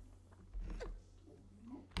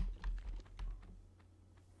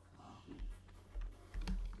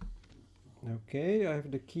 Okay, I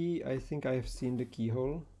have the key. I think I have seen the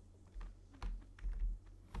keyhole.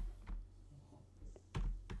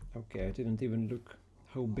 Okay, I didn't even look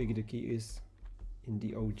how big the key is in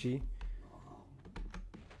the OG.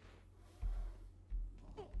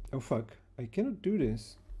 Oh fuck, I cannot do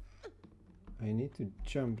this. I need to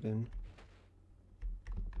jump then.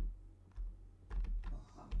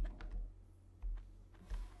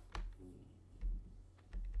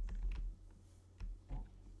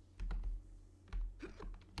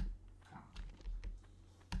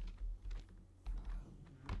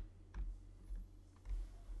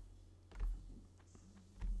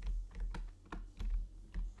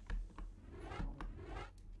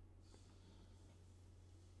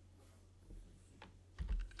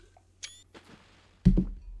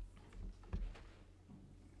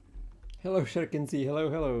 Hello Sharkenzi,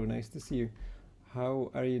 hello, nice to see you.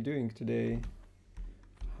 How are you doing today?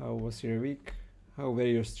 How was your week? How were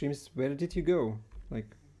your streams? Where did you go?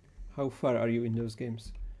 Like, how far are you in those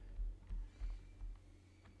games?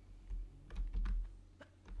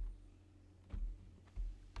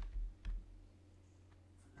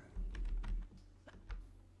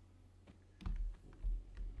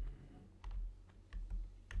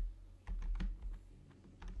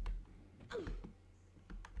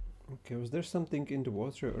 Okay, was there something in the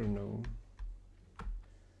water or no?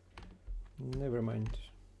 Never mind.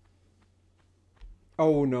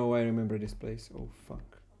 Oh no, I remember this place. Oh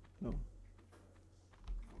fuck. No.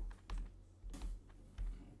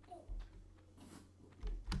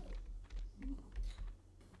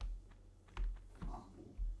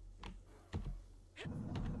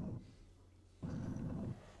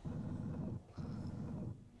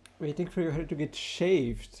 Waiting for your hair to get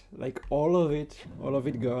shaved. Like all of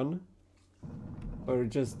it gone? Or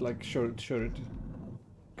just like short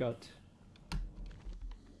cut?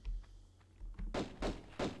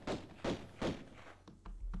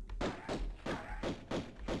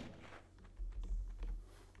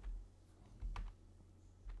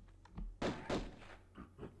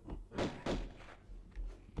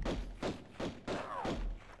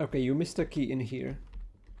 Okay, you missed a key in here.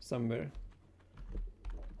 Somewhere.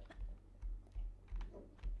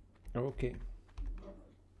 Okay.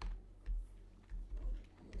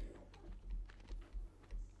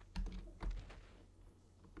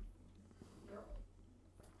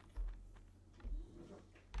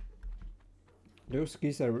 Those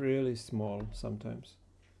keys are really small sometimes.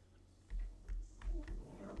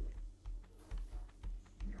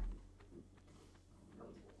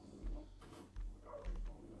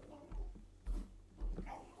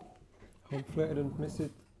 Hopefully I don't miss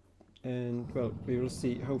it. And well, we will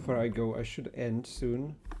see how far I go. I should end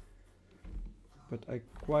soon. But I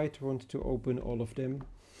quite want to open all of them.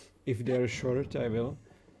 If they're short, I will.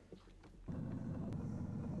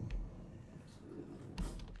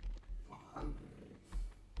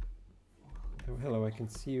 Oh, hello, I can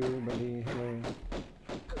see you, buddy. Hello.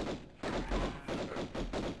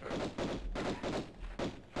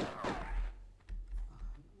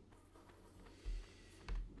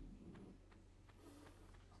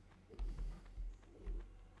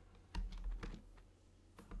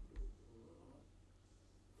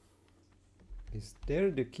 Is there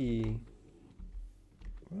the key?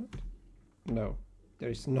 What? No, there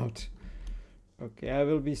is not. Okay, I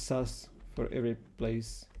will be sus for every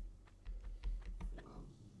place.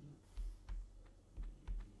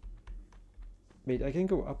 Wait, I can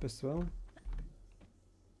go up as well?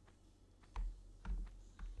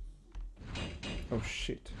 Oh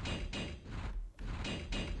shit.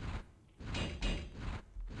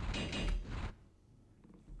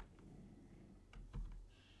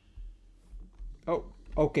 Oh,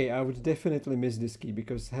 okay, I would definitely miss this key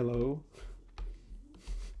because hello.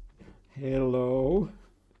 Hello.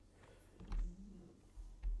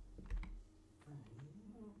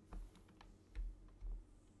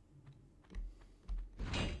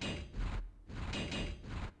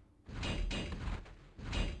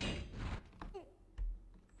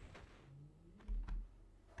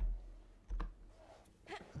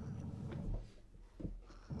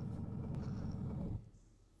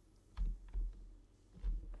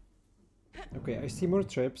 Okay, I see more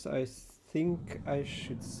traps. I think I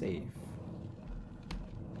should save.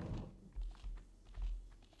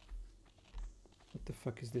 What the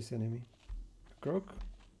fuck is this enemy? A croc?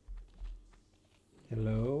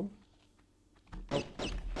 Hello? Oh,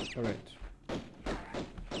 alright.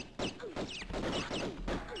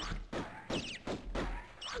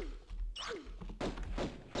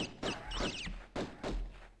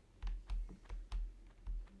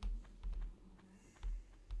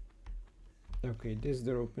 Okay, this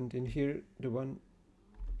door opened in here. The one.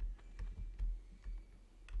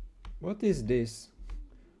 What is this?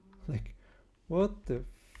 Like, what the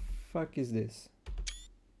fuck is this?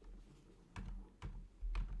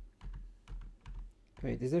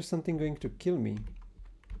 Wait, is there something going to kill me?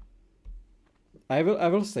 I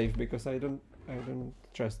will save because I don't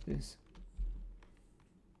trust this.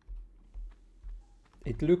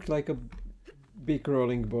 It looked like a big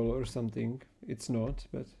rolling ball or something. It's not,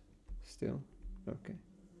 but still. Okay.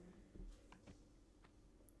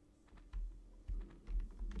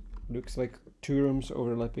 Looks like two rooms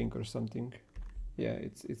overlapping or something. Yeah,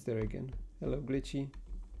 it's there again. Hello, glitchy.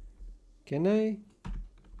 Can I?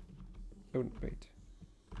 Oh wait.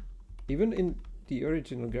 Even in the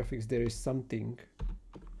original graphics, there is something.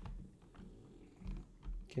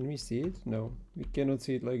 Can we see it? No, we cannot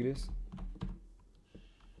see it like this.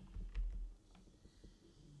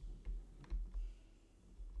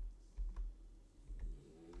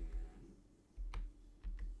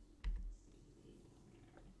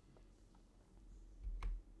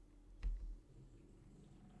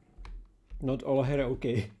 Not all hair,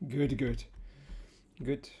 okay. Good, good.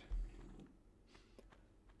 Good.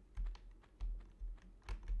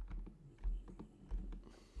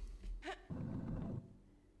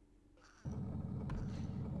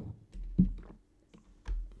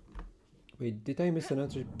 Wait, did I miss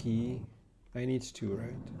another key? I need 2,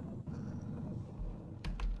 right?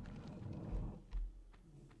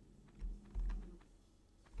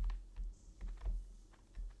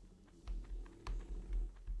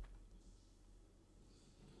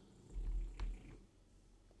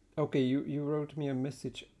 Okay, you wrote me a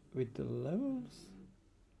message with the levels?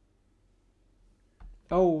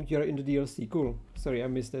 Oh, you're in the DLC. Cool. Sorry, I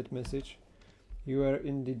missed that message. You are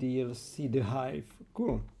in the DLC, The Hive.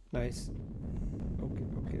 Cool. Nice. Okay,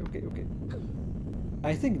 okay, okay, okay.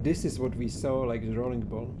 I think this is what we saw, like the rolling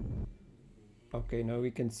ball. Okay, now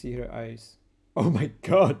we can see her eyes. Oh my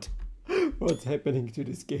god! What's happening to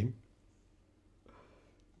this game?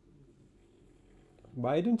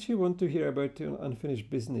 Why don't you want to hear about unfinished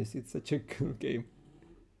business? It's such a cool game.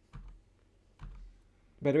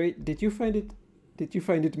 By the way, did you find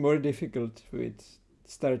it more difficult with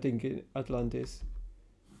starting in Atlantis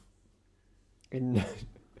and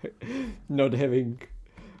not having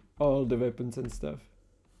all the weapons and stuff?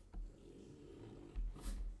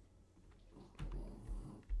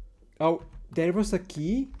 Oh, there was a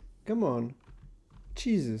key? Come on.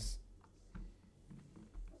 Jesus.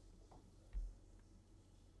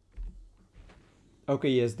 Okay,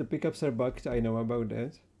 yes, the pickups are bugged. I know about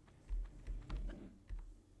that.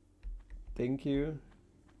 Thank you.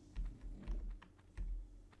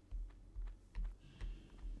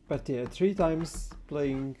 But yeah, 3 times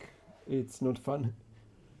playing, it's not fun.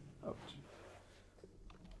 Ouch.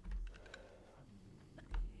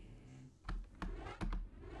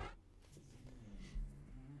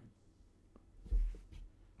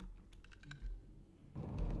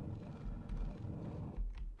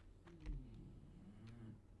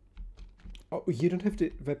 Oh, you don't have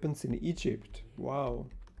the weapons in Egypt. Wow.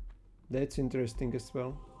 That's interesting as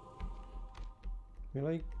well. Will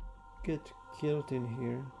I get killed in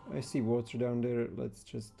here? I see water down there. Let's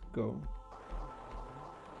just go.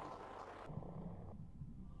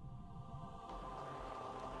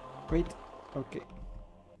 Wait. Okay.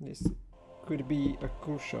 This could be a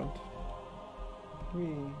cool shot.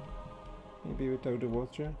 Maybe without the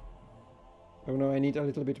water. Oh no, I need a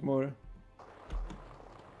little bit more.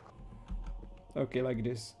 Okay, like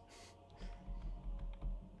this.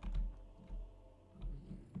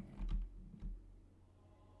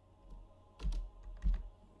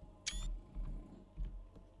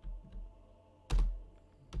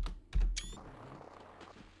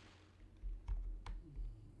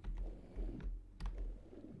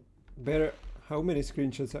 Better. How many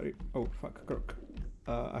screenshots are you? Oh fuck, crook.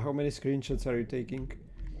 How many screenshots are you taking?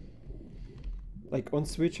 Like on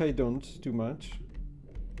Switch I don't too much.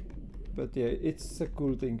 But yeah, it's a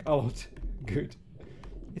cool thing. A lot. Good.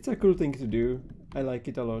 It's a cool thing to do. I like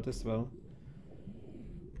it a lot as well.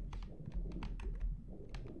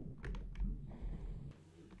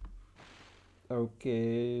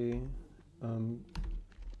 Okay.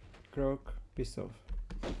 Croc, piss off.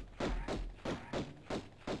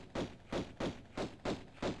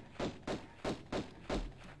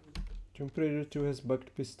 Tomb Raider 2 has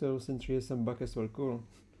bugged pistols and 3 has some bugs as well. Cool.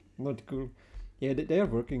 Not cool. Yeah, they are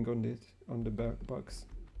working on it, on the bugs.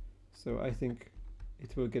 So I think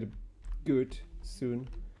it will get good soon.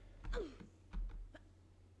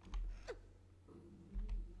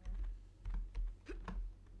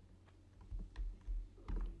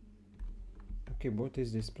 Okay, what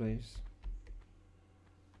is this place?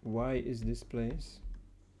 Why is this place?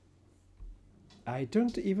 I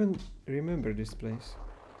don't even remember this place.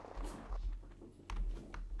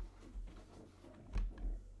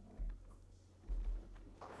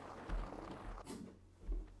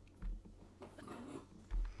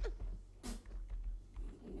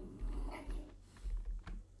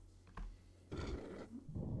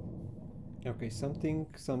 Okay,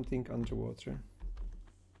 something underwater.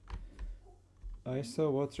 I saw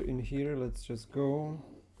water in here, let's just go.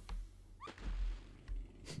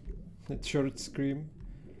 That short scream.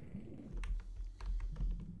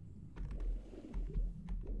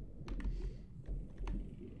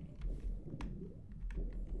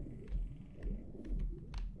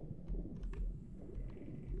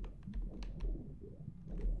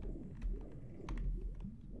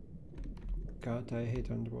 God, I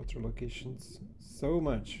hate underwater locations so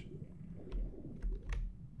much.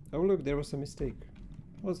 Oh look, there was a mistake.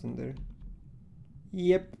 Wasn't there?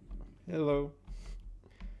 Yep. Hello.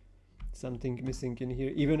 Something missing in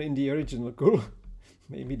here, even in the original. Cool.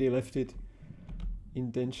 Maybe they left it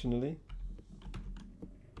intentionally.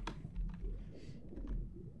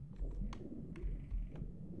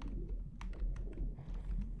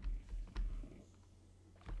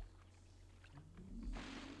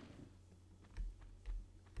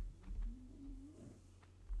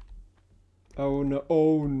 Oh no,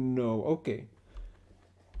 oh no, okay.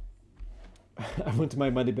 I want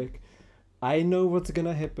my money back. I know what's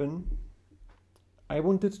gonna happen. I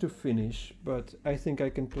wanted to finish, but I think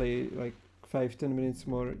I can play like 5-10 minutes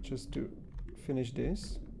more just to finish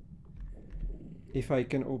this. If I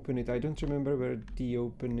can open it. I don't remember where the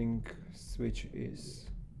opening switch is.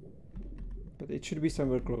 But it should be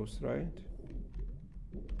somewhere close, right?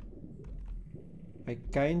 I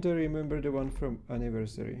kinda remember the one from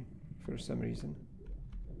Anniversary for some reason.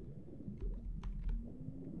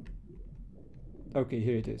 Okay,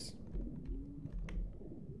 here it is.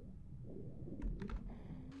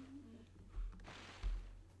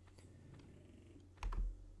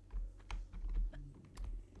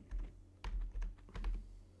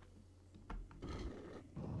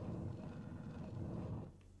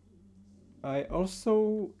 I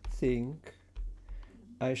also think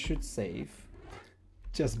I should save,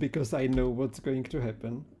 just because I know what's going to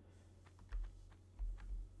happen.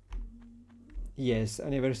 Yes,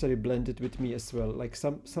 Anniversary blended with me as well. Like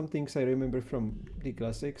some things I remember from the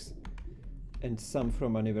classics and some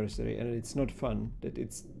from Anniversary, and it's not fun that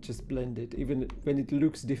it's just blended. Even when it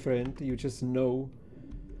looks different, you just know,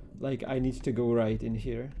 like, I need to go right in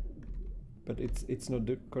here, but it's not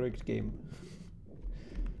the correct game.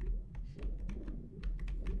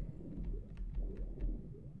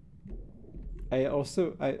 I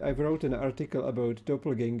wrote an article about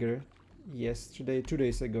Doppelganger yesterday, 2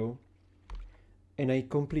 days ago, and I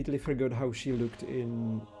completely forgot how she looked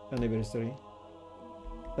in Anniversary.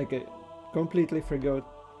 Like, I completely forgot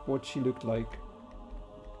what she looked like.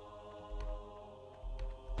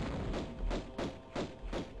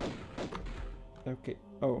 Okay,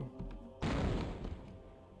 oh.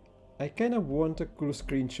 I kind of want a cool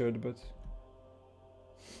screenshot, but...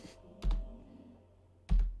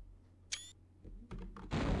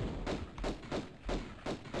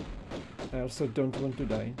 I also don't want to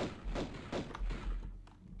die.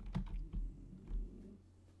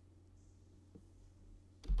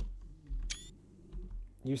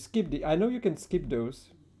 You skip the... I know you can skip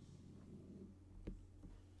those.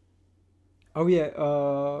 Oh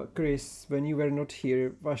yeah, Chris, when you were not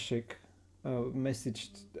here, Vasek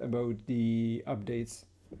messaged about the updates.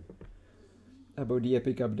 About the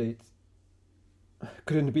epic updates.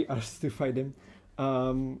 Couldn't be asked to find them.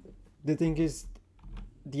 The thing is,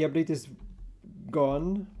 the update is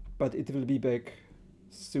gone, but it will be back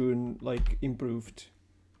soon, like improved.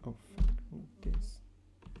 Oh fuck, not this.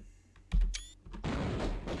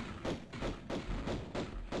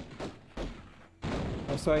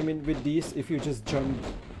 Also, I mean, with these, if you just jump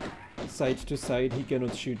side to side, he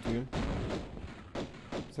cannot shoot you.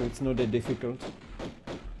 So it's not that difficult.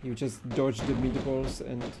 You just dodge the meatballs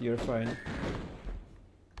and you're fine.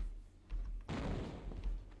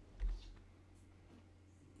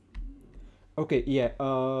 Okay, yeah.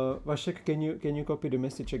 Vasek, can you copy the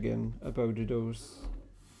message again about those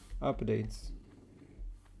updates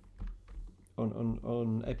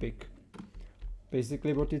on Epic?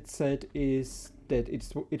 Basically, what it said is that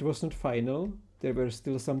it was not final. There were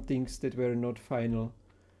still some things that were not final,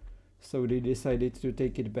 so they decided to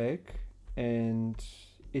take it back, and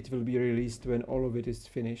it will be released when all of it is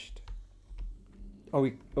finished. Oh,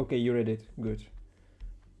 okay, you read it. Good.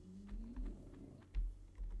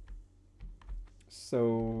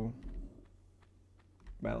 So,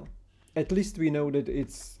 well, at least we know that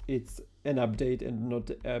it's an update and not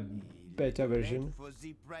a beta version.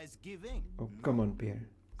 Oh, come on, Pierre.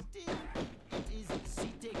 Still, it is the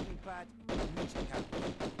taking part in which counts.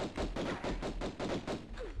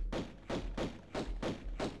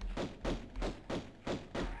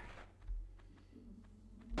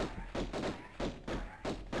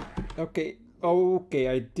 Okay, okay,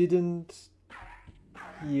 I didn't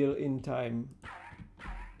heal in time.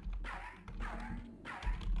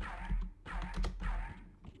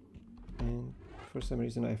 And for some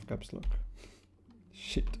reason I have caps lock.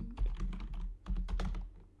 Shit.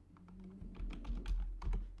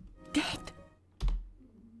 Dead.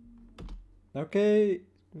 Okay,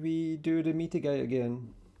 we do the meaty guy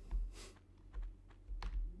again.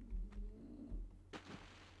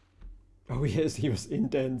 Oh yes, he was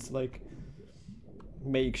intense, like,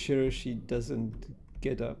 make sure she doesn't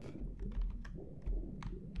get up.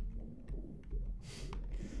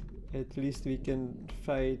 At least we can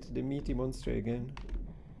fight the meaty monster again.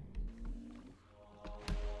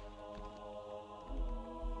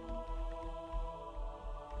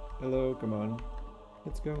 Hello, come on.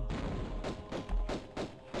 Let's go.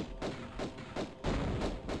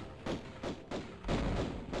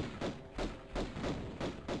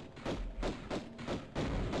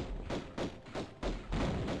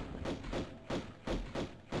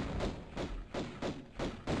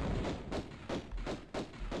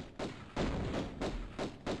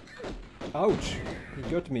 Ouch! He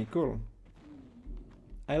got me, cool.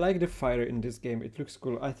 I like the fire in this game, it looks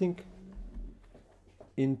cool. I think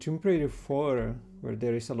in Tomb Raider 4, where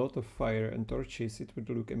there is a lot of fire and torches, it would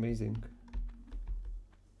look amazing.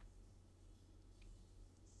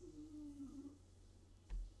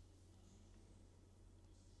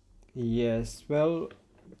 Yes, well,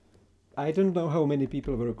 I don't know how many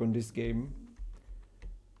people work on this game,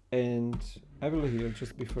 and I will heal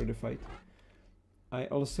just before the fight. I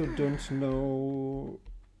also don't know,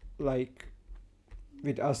 like,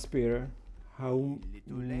 with Aspir, how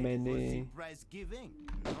many,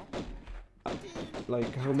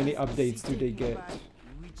 like, how many updates do they get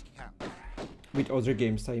with other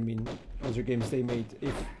games. I mean, other games they made,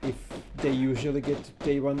 if they usually get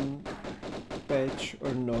day one patch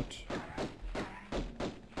or not.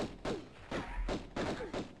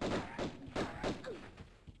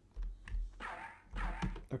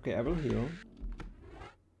 Okay, I will heal.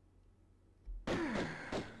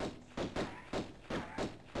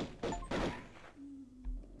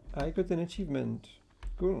 I got an achievement.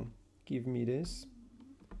 Cool. Give me this.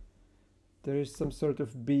 There is some sort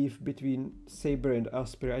of beef between Saber and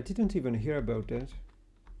Asper. I didn't even hear about that.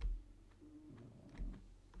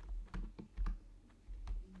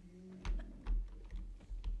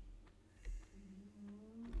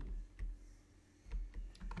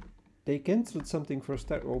 They cancelled something for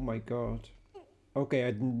Star. Oh my god. Okay,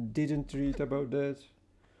 I didn't read about that.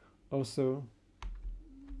 Also,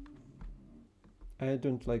 I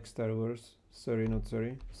don't like Star Wars. Sorry, not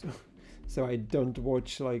sorry. So I don't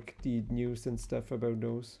watch like the news and stuff about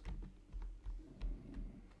those.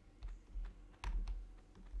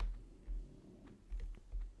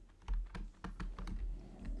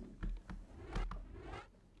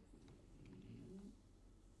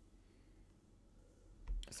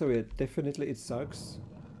 So yeah, definitely it sucks.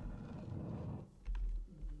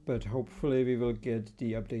 But hopefully we will get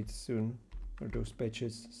the updates soon, or those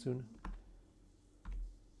patches soon.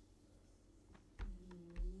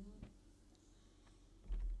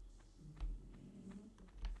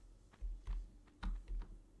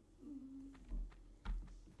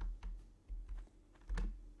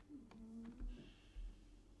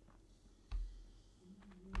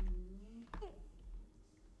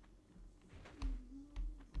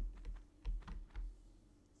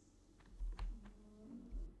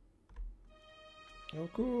 Oh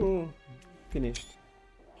cool, finished.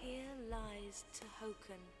 Here lies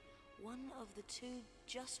Tihocan, one of the two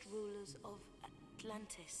just rulers of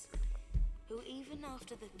Atlantis, who even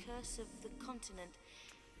after the curse of the continent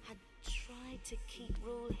had tried to keep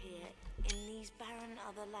rule here in these barren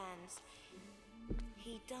other lands.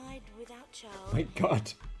 He died without child. My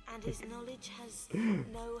god. And his knowledge has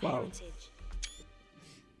no heritage.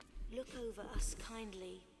 Look over us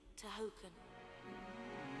kindly, Tihocan.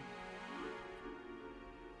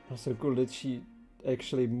 Also cool that she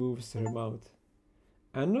actually moves her mouth.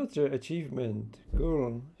 Another achievement.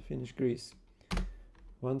 Cool. Finish Greece.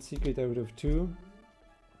 1 secret out of 2.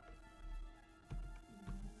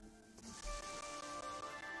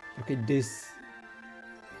 Okay, this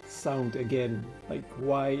sound again. Like,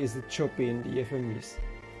 why is it choppy in the FMVs?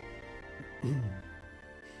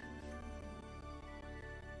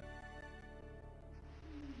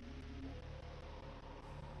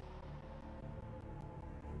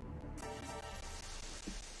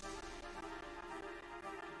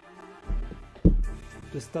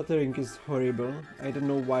 The stuttering is horrible. I don't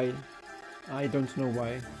know why. I don't know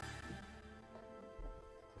why.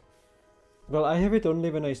 Well, I have it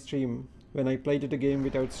only when I stream. When I play the game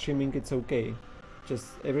without streaming, it's okay. Just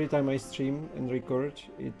every time I stream and record,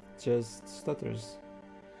 it just stutters.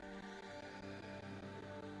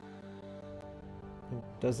 It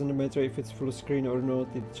doesn't matter if it's full screen or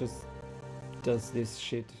not, it just does this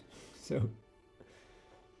shit. So...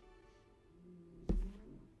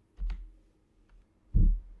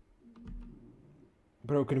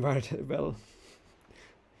 Broken word, well.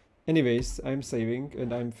 Anyways, I'm saving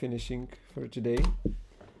and I'm finishing for today.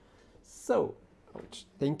 So,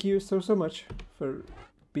 thank you so much for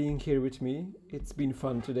being here with me. It's been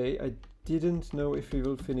fun today. I didn't know if we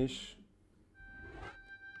will finish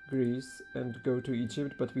Greece and go to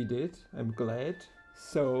Egypt, but we did. I'm glad.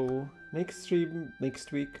 So, next stream,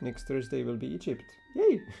 next week, next Thursday will be Egypt.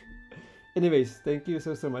 Yay! Anyways, thank you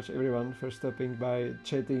so much everyone for stopping by,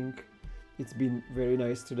 chatting. It's been very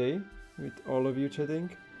nice today with all of you chatting.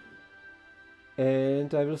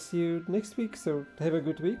 And I will see you next week, so have a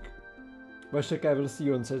good week. Vashek, I will see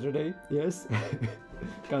you on Saturday. Yes,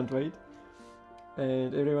 can't wait.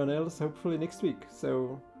 And everyone else, hopefully next week.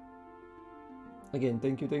 So, again,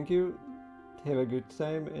 thank you. Have a good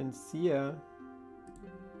time and see ya.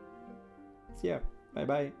 yeah, bye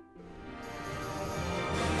bye.